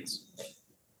of Indians.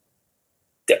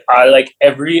 I like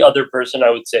every other person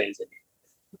I would say is Indian.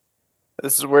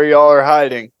 This is where y'all are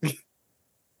hiding.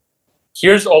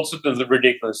 Here's also the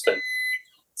ridiculous thing.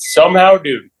 Somehow,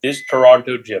 dude, this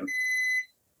Toronto gym,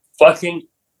 fucking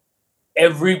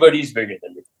everybody's bigger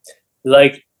than me.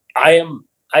 Like I am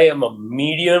a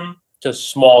medium to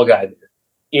small guy there.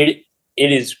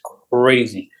 It is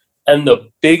crazy. And the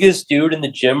biggest dude in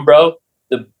the gym, bro,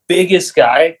 the biggest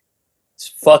guy is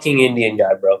fucking Indian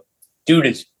guy, bro. Dude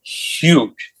is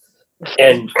huge.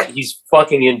 And he's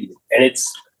fucking Indian. And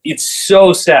it's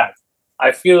so sad.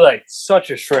 I feel like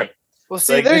such a shrimp. Well,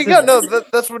 see, like, there you go. No,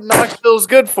 that's what Knoxville's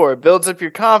good for. It builds up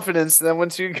your confidence. And then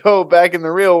once you go back in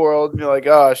the real world, you're like,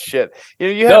 oh, shit.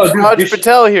 You have Raj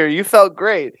Patel here. You felt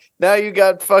great. Now you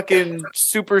got fucking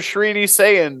super Srini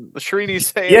Sayan.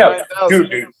 Yeah,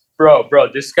 dude. Bro,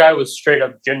 this guy was straight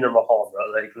up Jinder Mahal,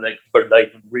 bro.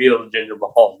 Like real Jinder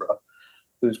Mahal, bro.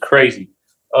 It was crazy.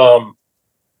 I'm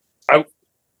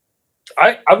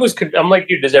like,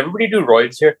 dude, does everybody do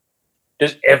roids here?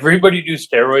 Does everybody do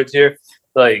steroids here?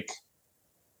 Like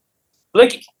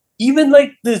even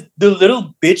like the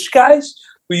little bitch guys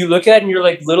who you look at and you're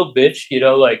like, little bitch, you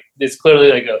know, like it's clearly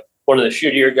like one of the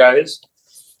shittier guys.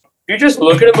 If you just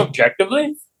look at them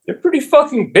objectively, they're pretty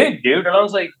fucking big, dude. And I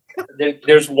was like,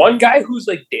 there's one guy who's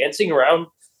like dancing around,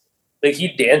 like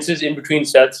he dances in between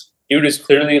sets. Dude is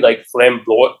clearly like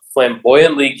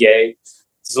flamboyantly gay.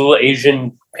 This little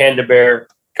Asian panda bear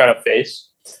kind of face.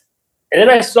 And then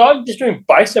I saw him just doing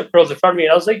bicep curls in front of me,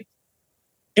 and I was like,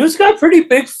 dude's got pretty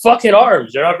big fucking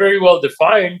arms. They're not very well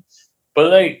defined,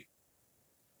 but like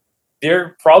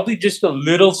they're probably just a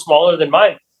little smaller than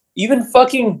mine. Even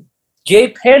fucking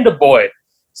gay panda boy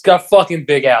has got fucking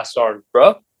big ass arms,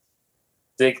 bro.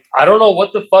 Like, I don't know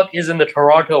what the fuck is in the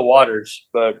Toronto waters,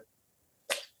 but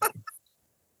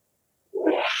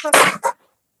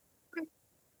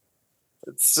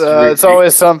It's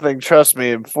always something. Trust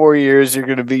me. In 4 years, you're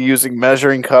going to be using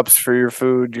measuring cups for your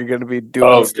food. You're going to be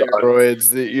doing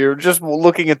steroids. You're just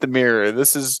looking at the mirror.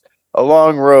 This is a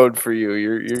long road for you.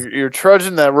 You're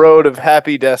trudging that road of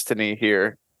happy destiny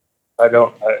here. I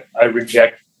don't. I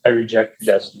reject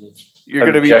destiny.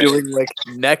 You're going to be doing like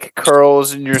neck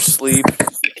curls in your sleep.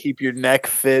 Keep your neck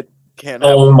fit.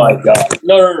 Oh my god!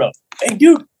 No! Hey,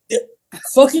 dude,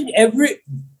 fucking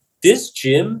this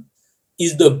gym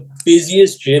is the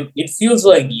busiest gym. It feels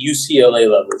like UCLA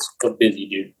levels of busy,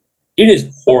 dude. It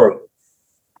is horrible.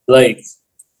 Like,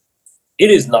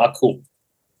 it is not cool.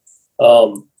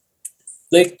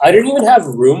 Like, I didn't even have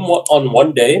room on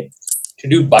one day to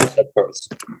do bicep curls.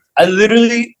 I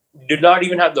literally did not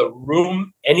even have the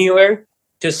room anywhere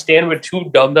to stand with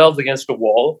 2 dumbbells against a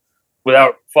wall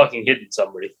without fucking hitting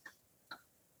somebody.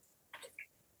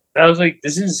 And I was like,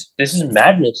 this is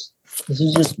madness. This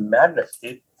is just madness,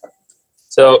 dude.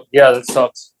 So yeah, that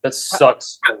sucks. That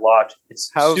sucks a lot.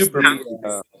 It's super.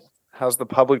 How's the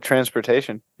public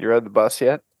transportation? You rode the bus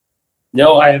yet?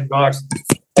 No, I have not.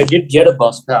 I did get a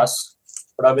bus pass,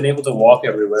 but I've been able to walk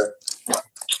everywhere.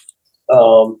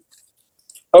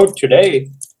 Today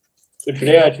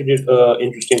I actually did an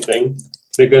interesting thing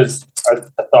because I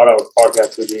thought I would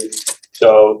podcast with you.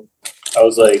 So I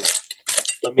was like,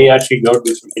 let me actually go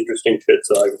do some interesting shit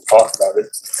so I can talk about it.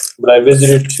 But I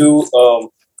visited 2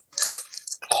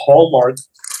 Hallmark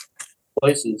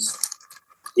places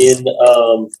in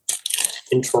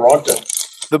Toronto.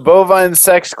 The Bovine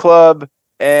Sex Club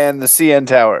and the CN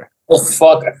Tower. Oh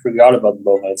fuck! I forgot about the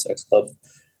Bovine Sex Club.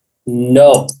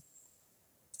 No.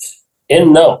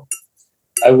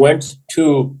 I went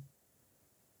to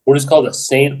what is called a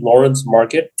St. Lawrence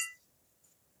Market,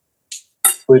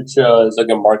 which is like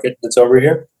a market that's over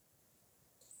here.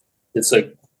 It's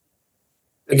like,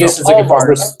 I guess it's like a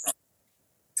farmer's.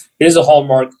 It is a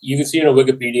Hallmark. You can see it on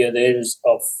Wikipedia. There's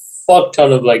a fuck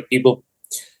ton of like people.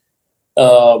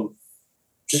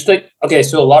 Just like, okay,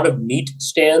 so a lot of meat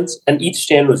stands, and each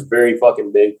stand was very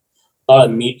fucking big. A lot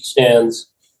of meat stands,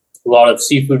 a lot of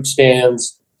seafood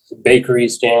stands, bakery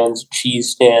stands, cheese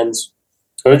stands.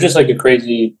 It was just like a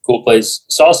crazy cool place.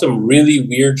 Saw some really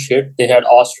weird shit. They had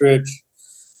ostrich.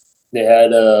 They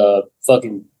had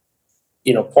fucking,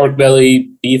 pork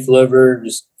belly, beef liver,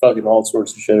 just fucking all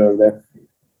sorts of shit over there.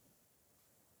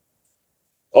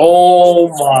 Oh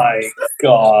my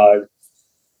god.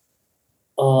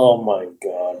 Oh my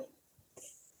god.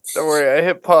 Don't worry, I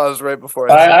hit pause right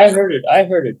before I heard it. I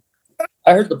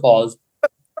heard the pause.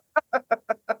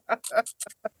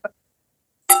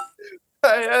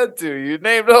 I had to. You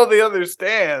named all the other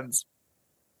stands.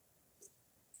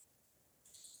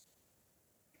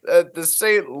 At the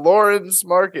St. Lawrence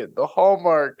Market, the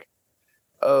hallmark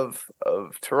of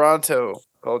Toronto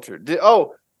culture. Did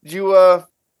you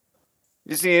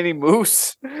see any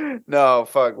moose? No,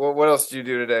 fuck. What else did you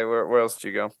do today? Where else did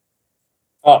you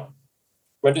go?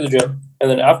 Went to the gym, and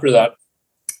then after that,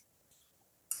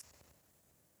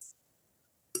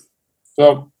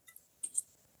 so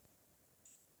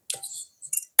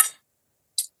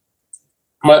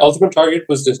my ultimate target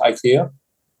was this IKEA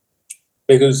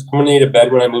because I'm gonna need a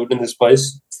bed when I moved in this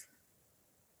place.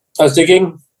 I was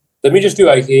thinking, let me just do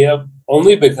IKEA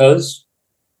only because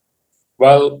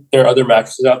while there are other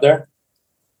mattresses out there,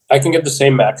 I can get the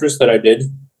same mattress that I did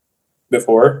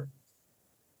before.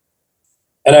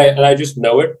 And I just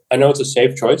know it. I know it's a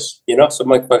safe choice, So I'm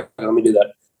like, let me do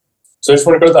that. So I just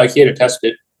want to go to the IKEA to test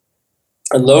it.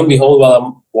 And lo and behold, while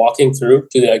I'm walking through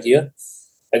to the IKEA,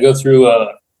 I go through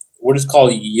what is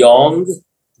called Yonge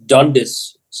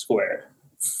Dundas Square.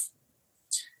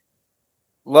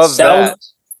 That.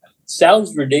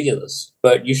 Sounds ridiculous,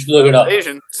 but you should look it up.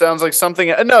 Asian. Sounds like something.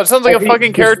 No, it sounds like a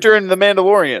fucking character in The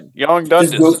Mandalorian. Yonge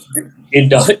Dundas. It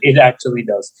does. It actually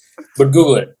does. But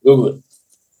Google it.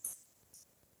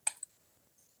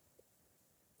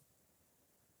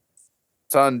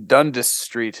 It's on Dundas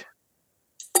Street.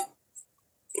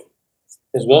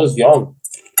 As well as Yonge.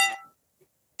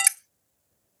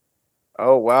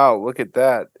 Oh, wow. Look at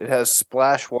that. It has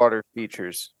splash water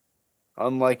features.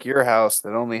 Unlike your house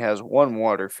that only has one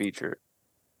water feature.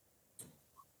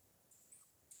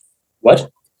 What?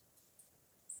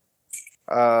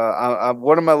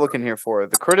 What am I looking here for?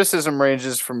 The criticism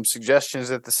ranges from suggestions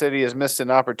that the city has missed an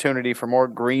opportunity for more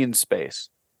green space.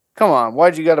 Come on,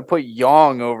 why'd you got to put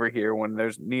Yonge over here when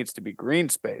there needs to be green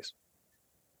space?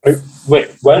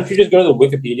 Wait, why don't you just go to the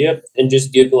Wikipedia and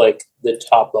just give like the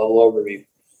top level overview?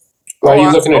 Why are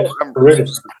you looking at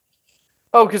criticism?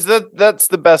 Oh, because that's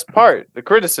the best part, the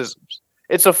criticisms.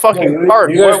 It's a fucking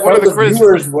park. You guys what are the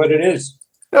criticisms? What it is?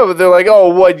 No, but they're like, oh,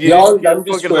 what? You Yonge get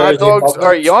Dundas fucking Square hot is a dogs? public- All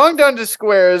right, Yonge Dundas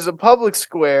Square is a public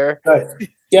square. Right.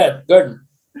 Yeah, good.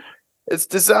 It's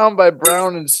designed by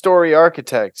Brown and Story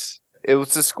Architects. It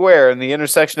was a square in the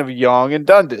intersection of Yonge and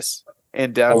Dundas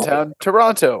in downtown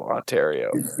Toronto, Ontario.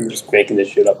 You're just making this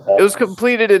shit up now. It was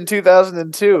completed in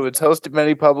 2002. It's hosted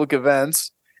many public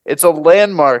events. It's a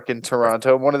landmark in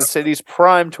Toronto, one of the city's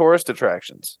prime tourist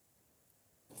attractions.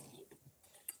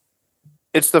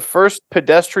 It's the first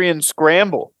pedestrian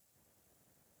scramble.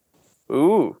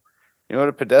 Ooh. You know what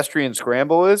a pedestrian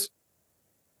scramble is?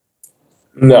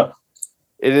 No.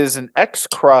 It is an X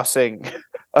crossing,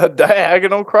 a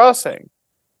diagonal crossing,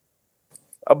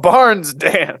 a Barnes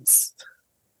dance.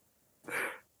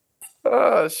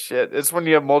 Oh, shit. It's when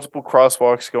you have multiple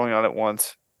crosswalks going on at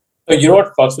once. You know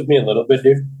what fucks with me a little bit,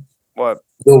 dude? What?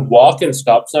 The walk and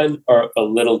stop signs are a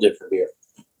little different here.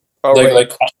 Oh,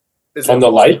 like Is on it-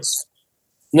 the lights.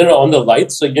 No, on the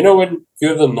lights. Like, you know when you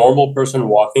have the normal person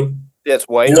walking? Yeah, it's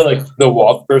white. You know, like the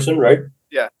walk person, right?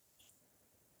 Yeah.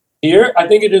 Here, I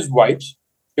think it is white.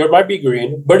 Here it might be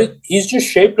green, but he's just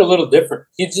shaped a little different.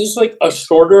 He's just like a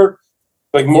shorter,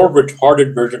 like more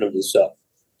retarded version of himself.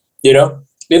 You know?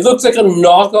 It looks like a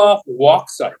knockoff walk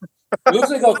sign. It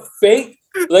looks like a fake,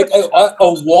 like a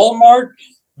Walmart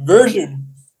version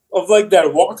of like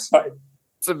that walk sign.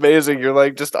 It's amazing. You're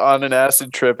like just on an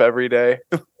acid trip every day.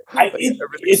 Everything's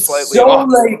It's slightly so off.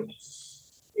 like,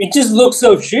 it just looks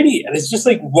so shitty. And it's just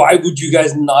like, why would you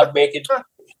guys not make it?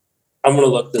 I'm going to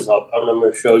look this up. I'm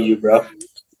going to show you, bro.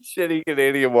 Shitty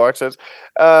Canadian walk signs.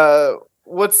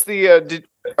 What's the?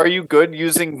 Are you good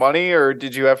using money, or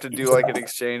did you have to do like an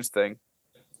exchange thing?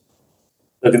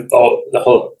 Look at,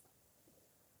 hold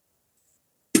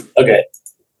on. Okay.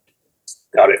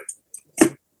 Got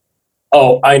it.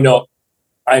 Oh, I know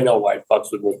why it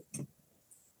fucks with me.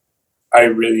 I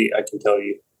can tell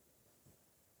you.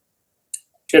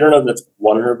 I don't know if that's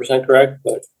 100% correct,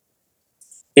 but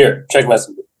here, check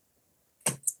Messenger.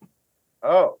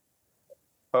 Oh,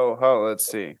 let's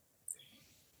see.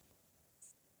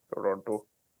 Toronto.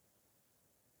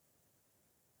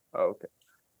 Oh, okay.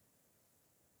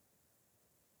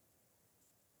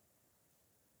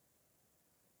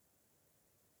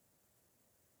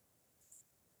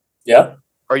 Yeah?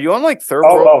 Are you on like third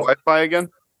Oh, world oh. Wi-Fi again?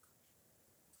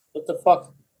 What the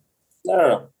fuck?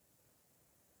 No.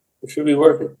 It should be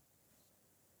working.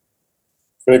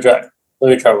 Let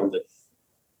me try one thing.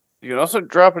 You can also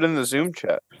drop it in the Zoom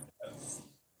chat.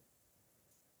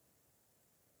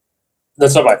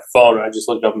 That's on my phone. I just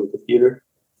looked up on the computer.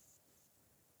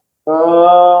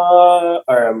 All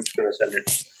right, I'm just gonna send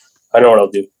it. I know what I'll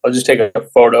do. I'll just take a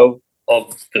photo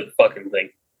of the fucking thing.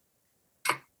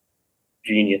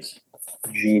 Genius.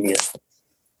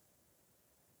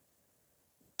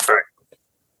 All right.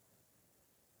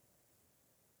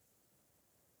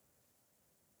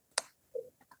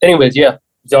 Anyways, yeah,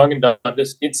 Yonge and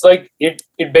Dundas. It's like it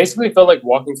basically felt like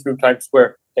walking through Times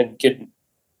Square and getting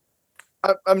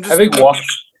I'm just having walked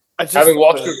having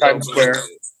walked through Times Square.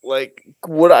 Like,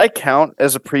 would I count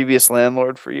as a previous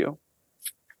landlord for you?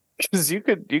 Because you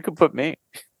could put me.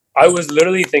 I was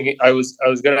literally thinking. I was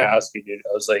gonna ask you, dude.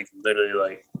 I was like, literally,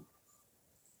 like,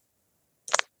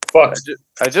 fuck.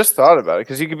 I just thought about it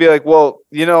because you could be like, well,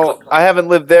 you know, I haven't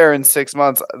lived there in 6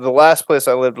 months. The last place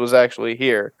I lived was actually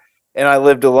here, and I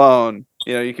lived alone.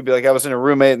 You know, you could be like, I was in a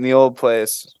roommate in the old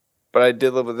place, but I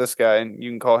did live with this guy, and you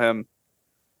can call him.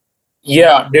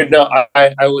 Yeah, dude. No,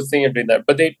 I was thinking of doing that,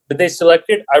 but they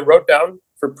selected. I wrote down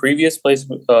for previous place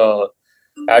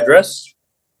address.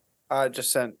 I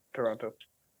just sent Toronto.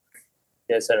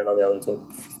 Yeah, I sent it on the other thing.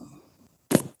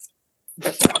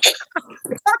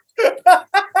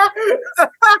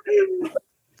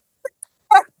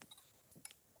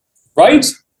 Right?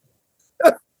 It's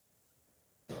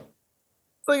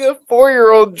like a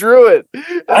 4-year-old drew it.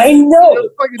 I know.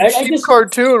 It's like a I cheap just-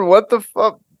 cartoon. What the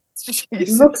fuck? It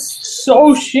Jesus, looks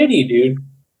so shitty, dude.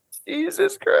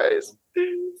 Jesus Christ.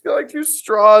 He's got like 2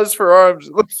 straws for arms.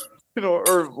 It looks, you know,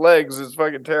 or legs. It's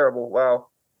fucking terrible. Wow.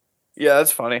 Yeah,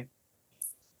 that's funny.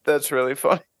 That's really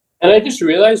funny. And I just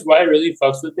realized why it really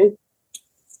fucks with me.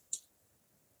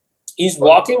 He's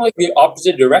walking like the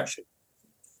opposite direction.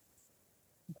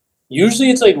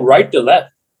 Usually it's like right to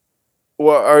left.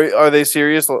 Well, are they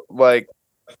serious? Like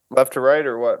left to right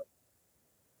or what?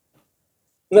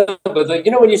 No, but like,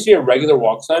 you know when you see a regular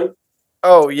walk sign,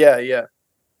 Oh yeah.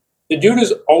 the dude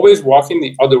is always walking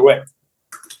the other way,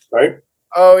 right?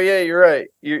 Oh yeah, you're right.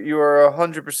 You are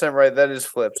 100% right. That is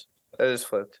flipped.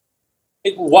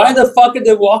 Like, why the fuck are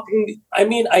they walking? I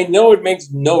mean, I know it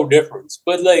makes no difference,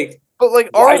 but like, But like,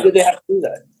 why do they have to do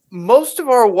that? most of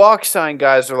our walk sign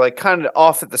guys are like kind of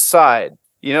off at the side.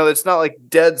 You know, it's not like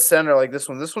dead center like this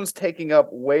one. This one's taking up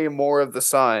way more of the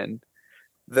sign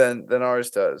than ours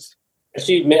does.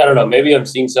 Actually, I don't know. Maybe I'm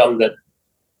seeing some that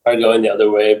are going the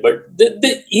other way, but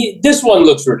this one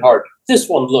looks retarded. This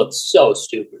one looks so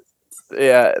stupid.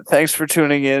 Yeah, thanks for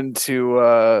tuning in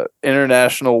to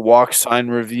International Walk Sign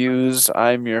Reviews.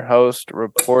 I'm your host,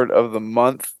 Report of the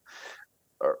Month.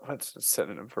 Or what's the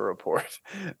synonym for report?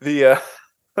 The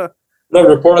No,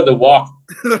 Report of the Walk.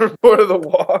 the Report of the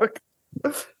Walk.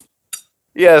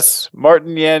 Yes,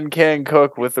 Martin Yan Can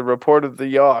Cook with the Report of the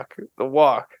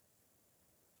Walk.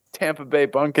 Tampa Bay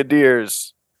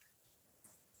Buccaneers.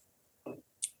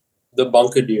 The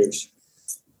Buccaneers.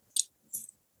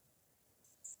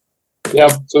 Yeah,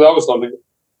 so that was something.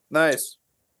 Nice.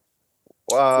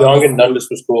 Young and Dundas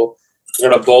was cool. I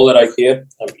got a bowl at IKEA.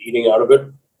 I'm eating out of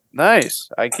it. Nice.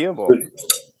 IKEA bowl.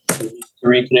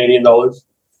 $3 Canadian.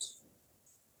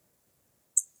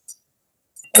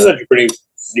 That's actually a pretty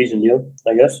decent deal,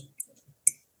 I guess.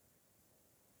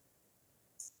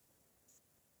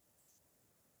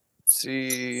 Let's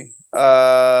see.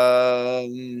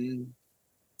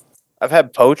 I've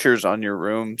had poachers on your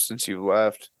room since you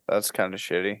left. That's kind of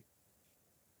shitty.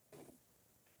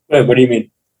 Wait, what do you mean?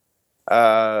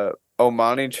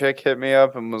 Omani chick hit me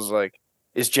up and was like,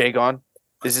 "Is Jay gone?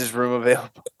 Is his room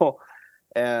available?"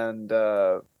 And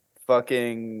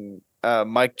fucking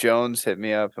Mike Jones hit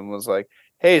me up and was like,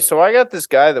 "Hey, so I got this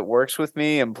guy that works with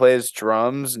me and plays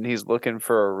drums, and he's looking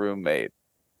for a roommate,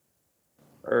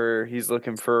 or he's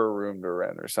looking for a room to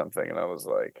rent or something." And I was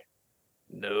like,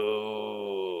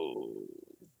 "No."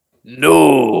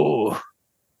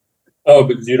 Oh,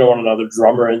 because you don't want another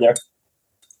drummer in there?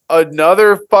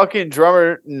 Another fucking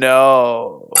drummer?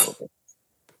 No.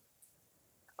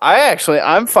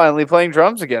 I'm finally playing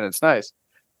drums again. It's nice.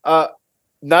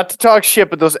 Not to talk shit,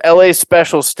 but those LA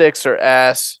Special sticks are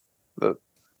ass.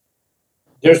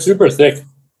 They're super thick.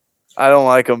 I don't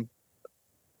like them.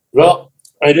 Well,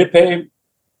 I did pay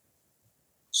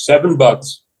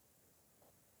 $7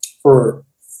 for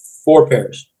 4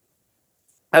 pairs.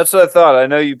 That's what I thought. I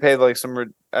know you paid like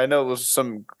I know it was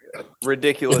some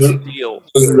ridiculous deal.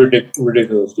 It was a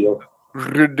ridiculous deal.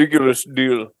 Ridiculous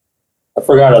deal. I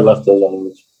forgot I left those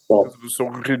on. Well, It was so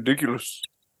ridiculous.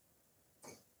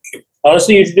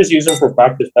 honestly, you should just use them for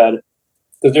practice pad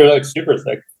because they're like super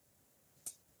thick.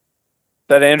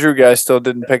 That Andrew guy still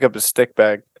didn't pick up his stick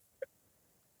bag.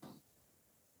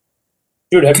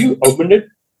 Dude, have you opened it?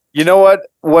 You know what?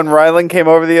 When Rylan came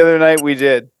over the other night, we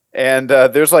did. And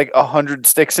there's like 100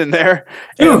 sticks in there.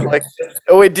 Dude. Like,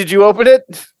 oh wait, did you open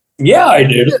it? Yeah, I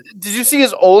did. Did you see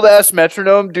his old ass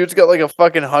metronome? Dude's got like a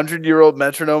fucking 100-year-old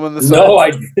metronome in the side. No,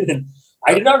 I didn't.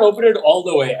 I did not open it all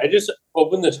the way. I just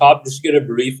opened the top just to get a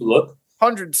brief look.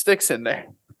 100 sticks in there.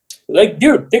 Like,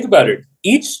 dude, think about it.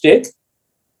 Each stick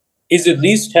is at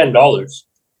least $10.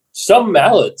 Some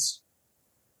mallets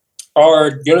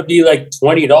are gonna be like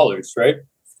 $20, right?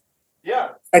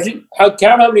 Yeah. I think. Count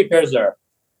how many pairs there are.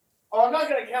 Oh, I'm not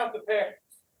gonna count the pairs.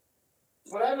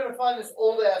 But I'm gonna find this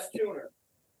old ass tuner.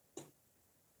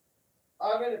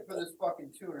 I'm in it for this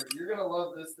fucking tuner. You're gonna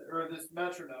love this, or this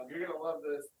metronome. You're gonna love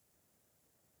this.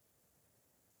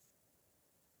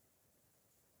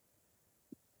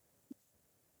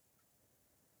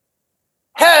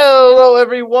 Hello,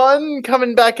 everyone.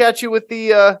 Coming back at you with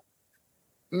the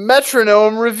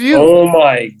metronome review. Oh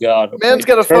my god! Man's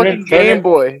got a fucking Game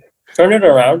Boy. Turn it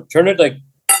around. Turn it like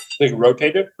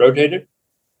rotate it. Rotate it.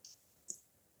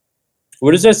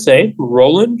 What does that say?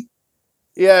 Roland?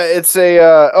 Yeah, it's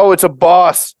it's a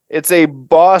Boss. It's a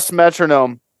Boss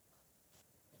metronome.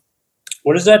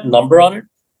 What is that number on it?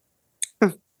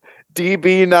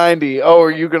 DB90. Oh,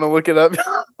 are you gonna look it up?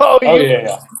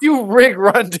 Yeah. You rig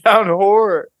rundown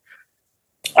whore.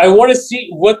 I want to see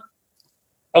what.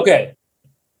 Okay.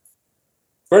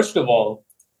 First of all,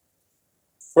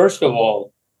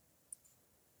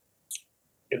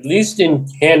 at least in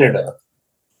Canada,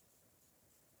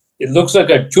 it looks like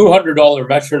a $200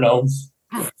 metronome.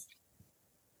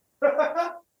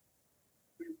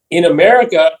 In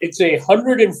America, it's a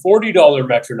 $140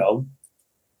 metronome.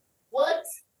 What?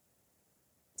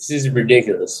 This is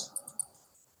ridiculous.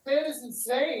 That is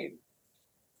insane.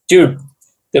 Dude,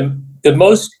 the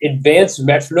most advanced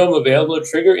metronome available,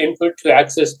 trigger input to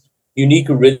access unique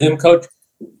rhythm code.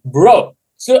 Bro,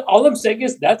 so all I'm saying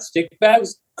is that stick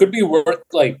bags could be worth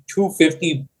like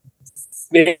 $250,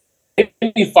 maybe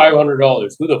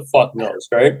 $500. Who the fuck knows,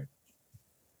 right?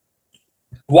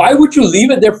 Why would you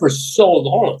leave it there for so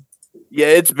long? Yeah,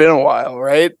 it's been a while,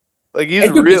 right? Like he's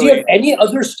Dude, really. does he have any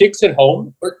other sticks at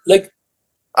home? Or like,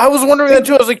 I was wondering that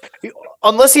too. I was like,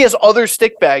 unless he has other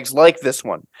stick bags like this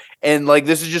one, and like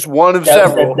this is just one of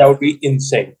several. That would be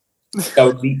insane. That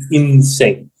would be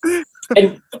insane.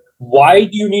 And why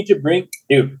do you need to bring,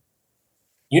 dude?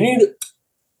 You need a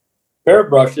pair of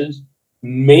brushes,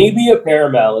 maybe a pair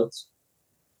of mallets,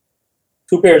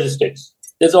 2 pairs of sticks.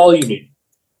 That's all you need.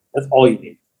 That's all you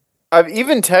need. I've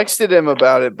even texted him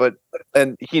about it,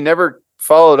 and he never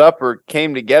followed up or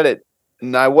came to get it.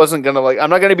 And I wasn't gonna I'm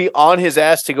not gonna be on his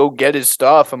ass to go get his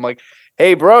stuff. I'm like,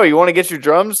 hey, bro, you want to get your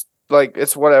drums? Like,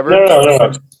 it's whatever.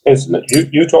 No.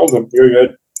 You told him you're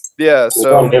good. Yeah.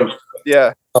 So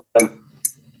yeah.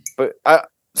 But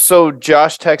so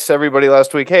Josh texts everybody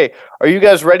last week, hey, are you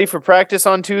guys ready for practice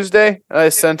on Tuesday? And I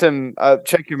sent him,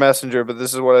 check your messenger, but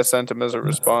this is what I sent him as a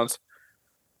response.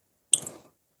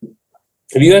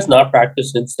 Have you guys not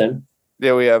practiced since then?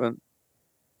 Yeah, we haven't.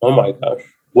 Oh my gosh.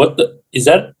 What is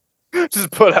that?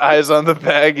 Just put eyes on the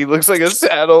bag. He looks like a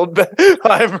sad old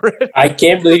hybrid. I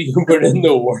can't believe you put in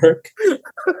the work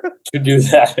to do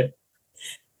that.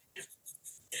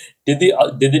 Did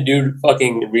the dude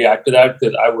fucking react to that?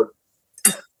 Because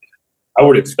I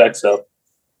would expect so.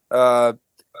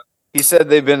 He said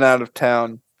they've been out of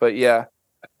town, but yeah.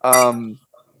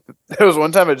 There was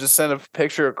one time I just sent a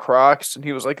picture of Crocs, and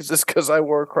he was like, "Is this because I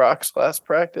wore Crocs last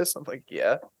practice?" I'm like,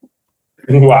 "Yeah."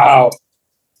 Wow,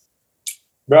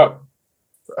 bro.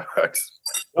 Crocs.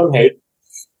 Don't hate.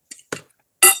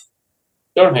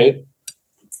 Don't hate.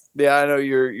 Yeah, I know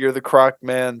you're the Croc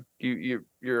man.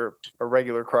 You're a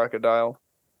regular crocodile.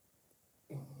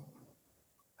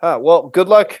 Well, good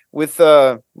luck with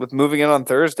moving in on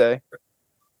Thursday.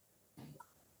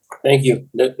 Thank you.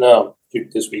 No,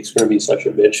 dude, this week's gonna be such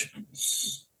a bitch.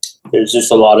 There's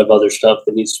just a lot of other stuff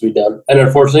that needs to be done, and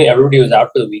unfortunately, everybody was out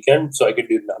for the weekend, so I could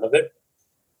do none of it.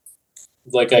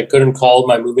 Like, I couldn't call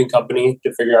my moving company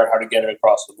to figure out how to get it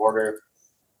across the border.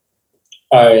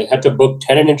 I had to book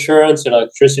tenant insurance and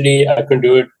electricity. I couldn't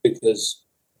do it because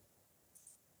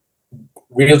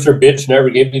realtor bitch never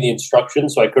gave me the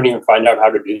instructions, so I couldn't even find out how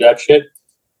to do that shit.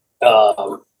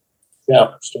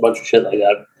 Yeah, just a bunch of shit like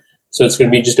that. So it's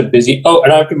going to be just a busy... Oh,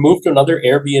 and I have to move to another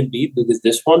Airbnb because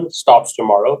this one stops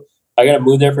tomorrow. I got to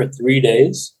move there for 3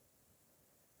 days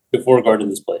before guarding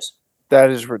this place. That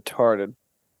is retarded.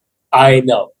 I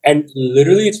know. And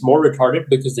literally it's more retarded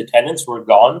because the tenants were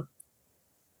gone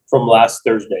from last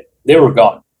Thursday. They were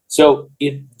gone. So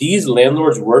if these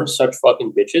landlords weren't such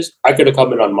fucking bitches, I could have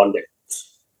come in on Monday.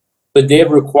 But they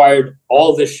have required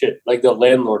all this shit, like the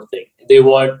landlord thing. They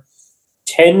want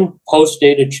 10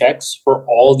 post-dated checks for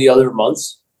all the other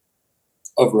months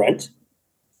of rent.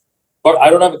 But I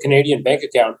don't have a Canadian bank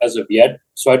account as of yet,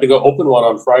 so I had to go open one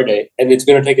on Friday, and it's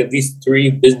going to take at least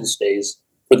 3 business days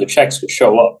for the checks to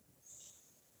show up.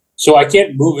 So I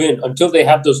can't move in until they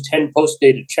have those 10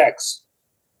 post-dated checks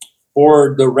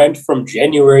for the rent from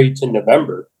January to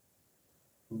November.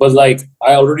 But like,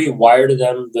 I already wired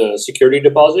them the security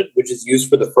deposit, which is used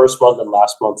for the first month and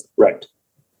last month's rent.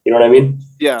 You know what I mean?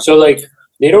 Yeah. So like,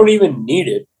 they don't even need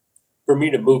it for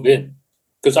me to move in,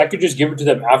 because I could just give it to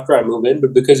them after I move in,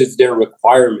 but because it's their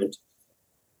requirement,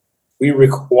 we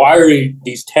require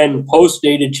these 10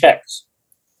 post-dated checks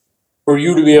for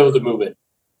you to be able to move in.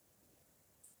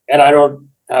 And I don't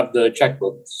have the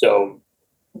checkbook, so,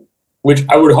 which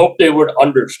I would hope they would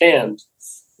understand.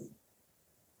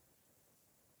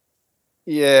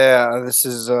 Yeah, this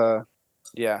is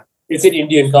yeah. It's an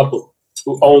Indian couple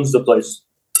who owns the place.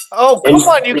 Oh, come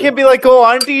on, you can't be like, oh,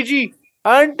 I'm DG.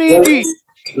 I'm DG.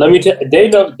 Let me tell you, they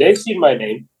know, they've seen my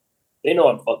name. They know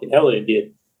I'm fucking hella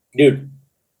Indian. Dude.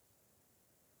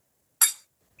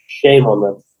 Shame on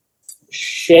them.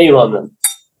 Shame on them.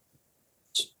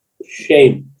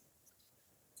 Shame.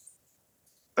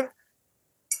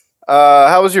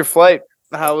 How was your flight?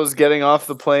 How was getting off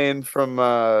the plane from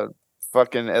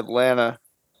fucking Atlanta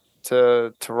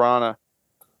to Toronto?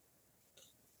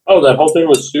 Oh, that whole thing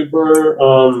was super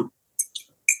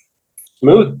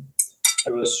smooth.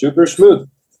 It was super smooth.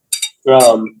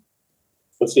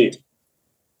 Let's see. It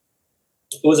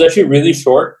was actually really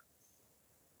short.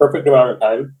 Perfect amount of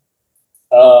time.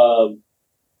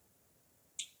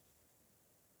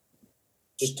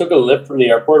 Just took a lift from the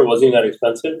airport. It wasn't that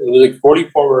expensive. It was like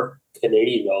 44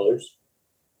 Canadian dollars.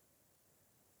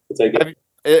 It's like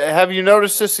have you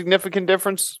noticed a significant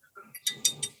difference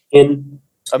in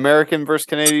American versus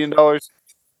Canadian dollars?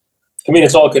 I mean,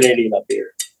 it's all Canadian up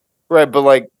here. Right, but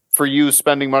like for you,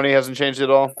 spending money hasn't changed at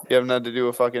all? You haven't had to do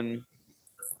a fucking,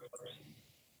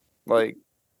 like,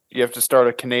 you have to start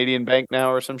a Canadian bank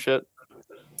now or some shit?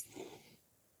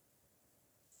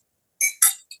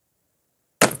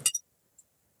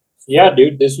 Yeah,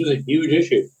 dude, this was a huge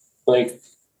issue. Like,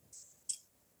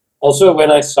 Also,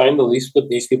 when I signed the lease with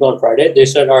these people on Friday, they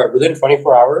said, all right, within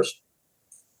 24 hours,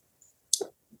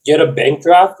 get a bank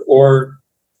draft or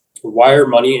wire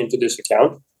money into this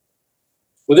account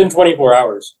within 24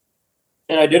 hours.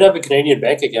 And I did have a Canadian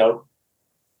bank account.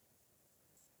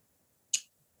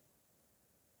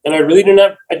 And I really didn't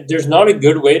have, there's not a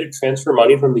good way to transfer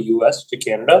money from the US to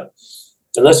Canada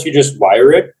unless you just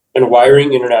wire it. And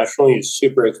wiring internationally is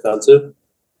super expensive.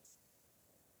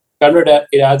 Canada,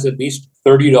 it adds at least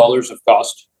 $30 of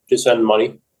cost to send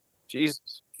money.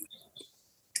 Jesus.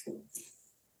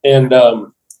 And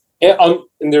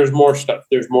there's more stuff.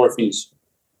 There's more fees.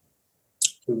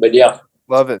 But yeah.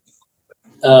 Love it.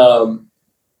 So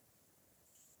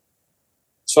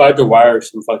I had to wire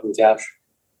some fucking cash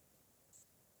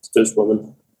to this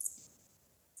woman.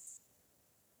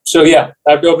 So yeah,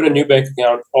 I have to open a new bank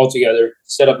account altogether,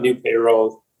 set up new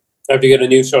payroll. I have to get a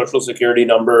new social security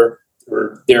number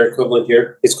or their equivalent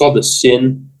here. It's called the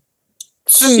SIN.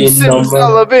 Sin number.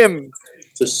 Salabim.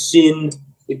 It's a SIN.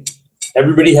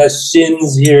 Everybody has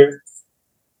SINs here.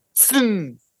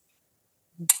 Sin.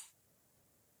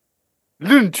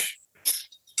 Lunch.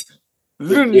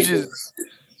 Lunges.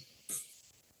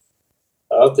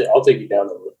 I'll take you down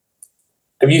a little.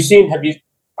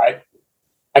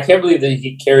 I can't believe that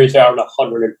he carries out a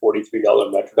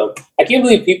 $143 metronome. I can't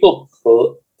believe people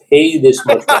pay this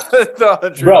much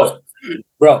money.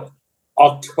 Bro,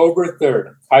 October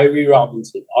 3rd, Kyrie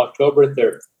Robinson, October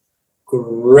 3rd.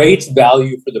 Great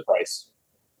value for the price.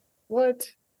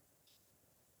 What?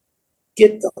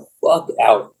 Get the fuck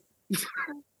out.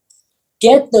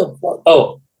 Get the fuck.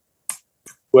 Oh.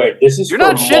 Wait, this is You're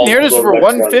not shitting. Here it is for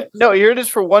 150. No, here it is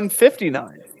for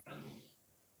 159.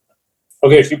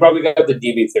 Okay, she probably got the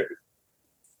DB30,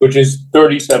 which is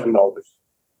 $37.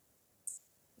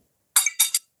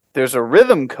 There's a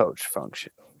rhythm coach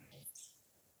function.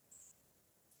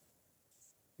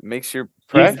 It makes your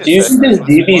practice. Do you see this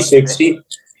DB60?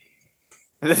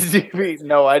 The DB?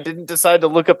 No, I didn't decide to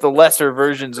look up the lesser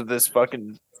versions of this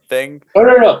fucking thing. Oh,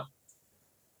 no.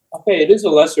 Okay, it is a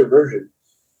lesser version.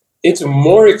 It's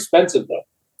more expensive, though.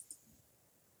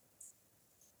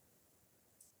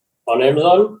 On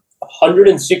Amazon,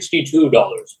 $162.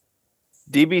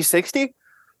 DB60?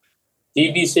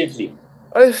 DB60.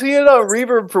 I see it on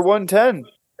Reverb for 110.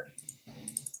 I'm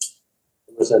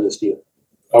going to send this to you.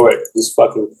 Oh, wait. This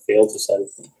fucking failed to send.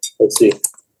 Let's see.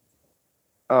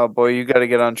 Oh, boy, you got to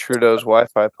get on Trudeau's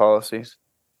Wi-Fi policies.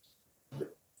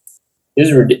 This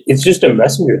is ridiculous. It's just a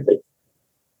messenger thing.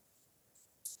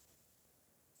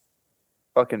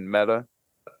 Fucking Meta.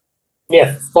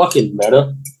 Yeah, fucking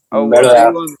Meta. Oh,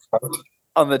 Meta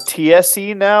on the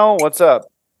TSE now? What's up?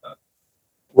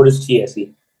 What is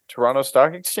TSE? Toronto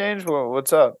Stock Exchange?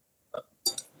 What's up?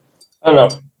 I don't know.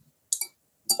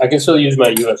 I can still use my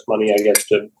US money, I guess,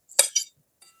 to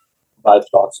buy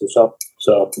stocks and stuff.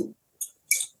 So I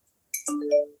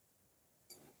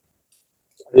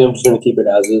think I'm just going to keep it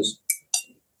as is.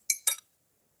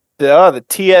 The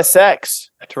TSX,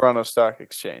 Toronto Stock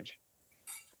Exchange.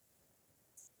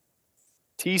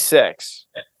 T6.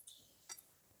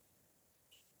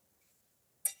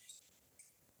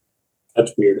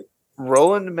 That's weird.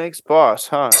 Roland makes boss,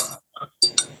 huh?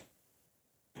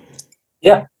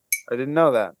 Yeah. I didn't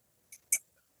know that.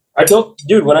 When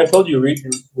I told you,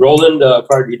 Roland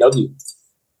card DW. And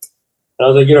I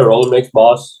was like, Roland makes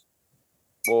boss.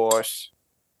 Boss.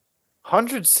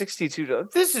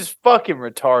 $162. This is fucking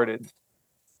retarded.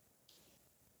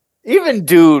 Even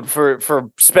dude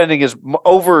for spending his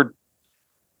over.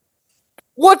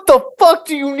 What the fuck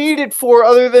do you need it for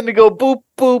other than to go boop,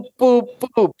 boop, boop,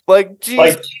 boop? Like,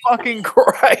 Jesus fucking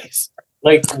Christ.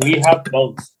 Like, we have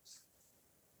phones.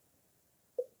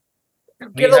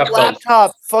 Get a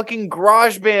laptop. Fucking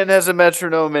GarageBand has a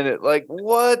metronome in it. Like,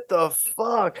 what the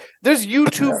fuck? There's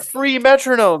YouTube free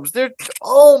metronomes.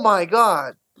 Oh my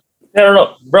God.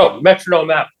 No. Bro,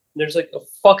 metronome app. There's like a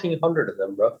fucking 100 of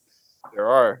them, bro. There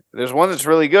are. There's one that's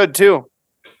really good too.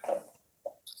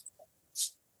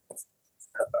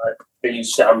 They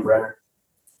use Soundbrenner.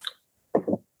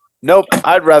 Nope.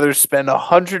 I'd rather spend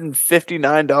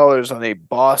 $159 on a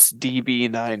Boss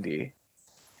DB90.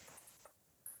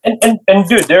 And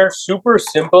dude, they're super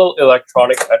simple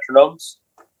electronic metronomes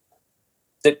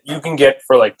that you can get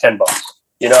for like $10.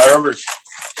 I remember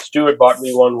Stuart bought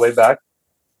me one way back.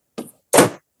 $6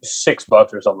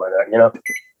 or something like that,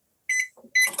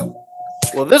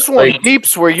 Well, this one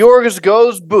beeps where yours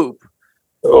goes boop.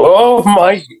 Oh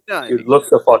my dude, look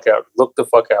the fuck out. Look the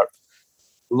fuck out.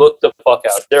 Look the fuck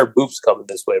out. There are boops coming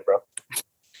this way, bro.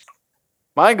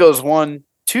 Mine goes 1,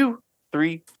 2,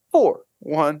 3, 4.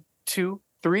 1, 2,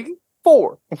 3,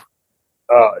 4.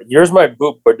 Yours might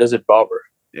boop, but does it bobber?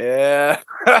 Yeah.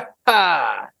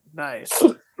 Nice.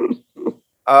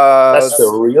 That's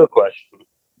the real question.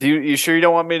 You sure you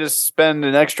don't want me to spend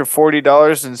an extra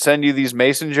 $40 and send you these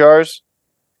mason jars?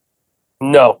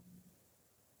 No.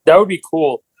 That would be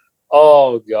cool.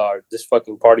 Oh, God. This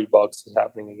fucking party box is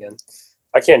happening again.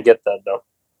 I can't get that, though.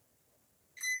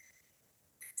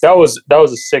 That was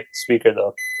a sick speaker,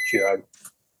 though, that you had.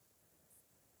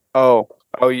 Oh,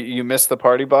 you missed the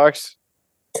party box?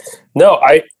 No,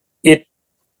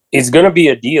 it's going to be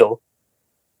a deal.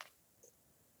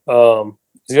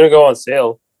 It's going to go on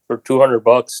sale for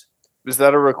 $200. Is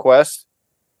that a request?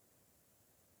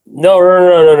 No.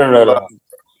 I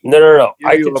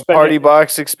Give you could a spend party it.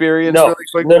 box experience No, really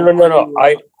quick? no.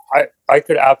 I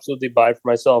could absolutely buy it for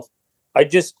myself. I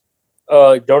just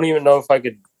don't even know if I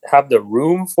could have the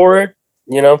room for it.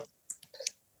 You know,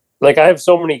 like I have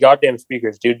so many goddamn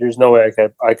speakers, dude. There's no way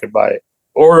I could buy it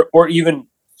or even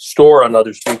store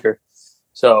another speaker.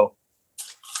 So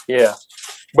yeah,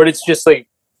 but it's just like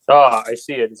I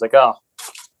see it. It's like that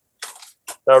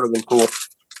would have been cool.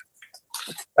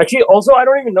 Actually, also I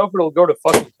don't even know if it'll go to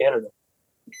fucking Canada.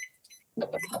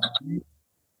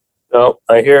 No,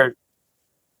 I hear it.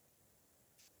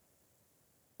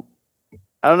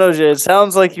 I don't know, Jay. It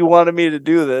sounds like you wanted me to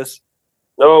do this.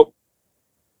 No.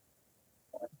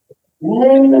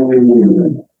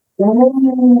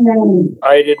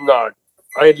 I did not.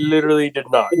 I literally did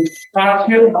not.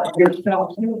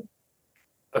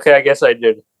 Okay, I guess I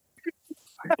did.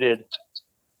 I did.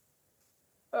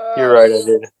 You're right, I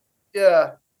did.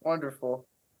 Yeah, wonderful.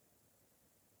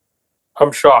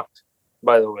 I'm shocked,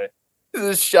 by the way.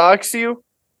 This shocks you?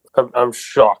 I'm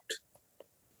shocked.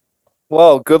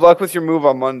 Well, good luck with your move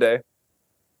on Monday.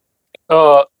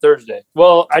 Thursday.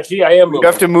 Well, actually, I am moving. You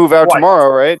have to move out tomorrow,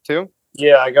 right, too?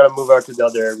 Yeah, I gotta move out to the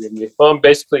other Airbnb. Well, I'm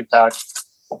basically packed.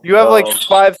 You have like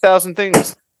 5,000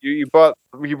 things. You brought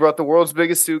the world's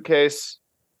biggest suitcase.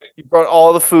 You brought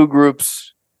all the food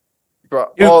groups. You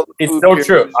brought all the it's food so gears.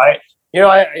 true.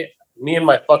 Me and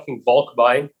my fucking bulk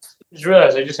buying. I just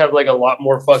realized I just have like a lot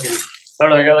more fucking. I don't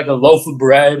know. I got like a loaf of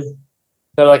bread.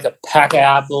 Got like a pack of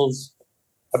apples.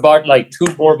 I bought like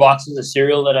 2 more boxes of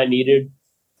cereal that I needed,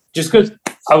 just because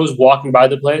I was walking by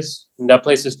the place, and that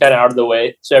place is kind of out of the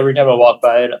way. So every time I walk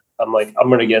by it, I'm like, I'm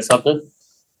gonna get something.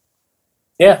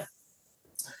 Yeah.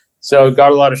 So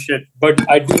got a lot of shit, but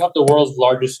I do have the world's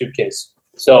largest suitcase,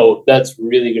 so that's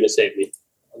really gonna save me.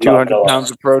 200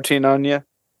 pounds of protein on you.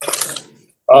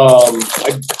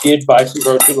 I did buy some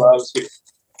protein while I was here,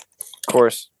 Of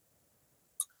course.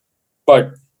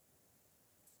 but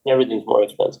everything's more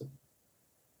expensive.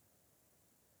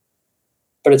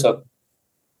 But it's okay.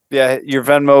 Yeah, your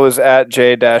Venmo is at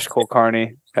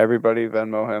J-Kulkarni. Everybody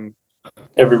Venmo him.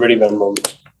 Everybody Venmo me,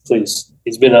 please.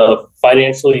 It's been a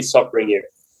financially suffering year.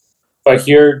 If I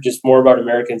hear just more about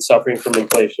Americans suffering from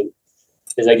inflation,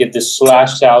 is I get this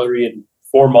slash salary and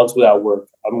 4 months without work,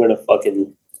 I'm gonna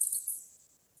fucking.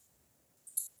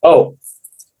 Oh,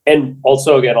 and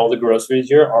also again, all the groceries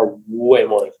here are way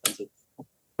more expensive.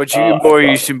 But you can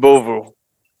buy some Bovril.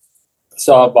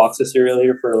 Saw a box of cereal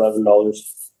here for $11.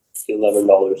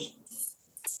 $11.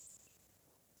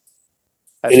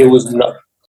 And it was not.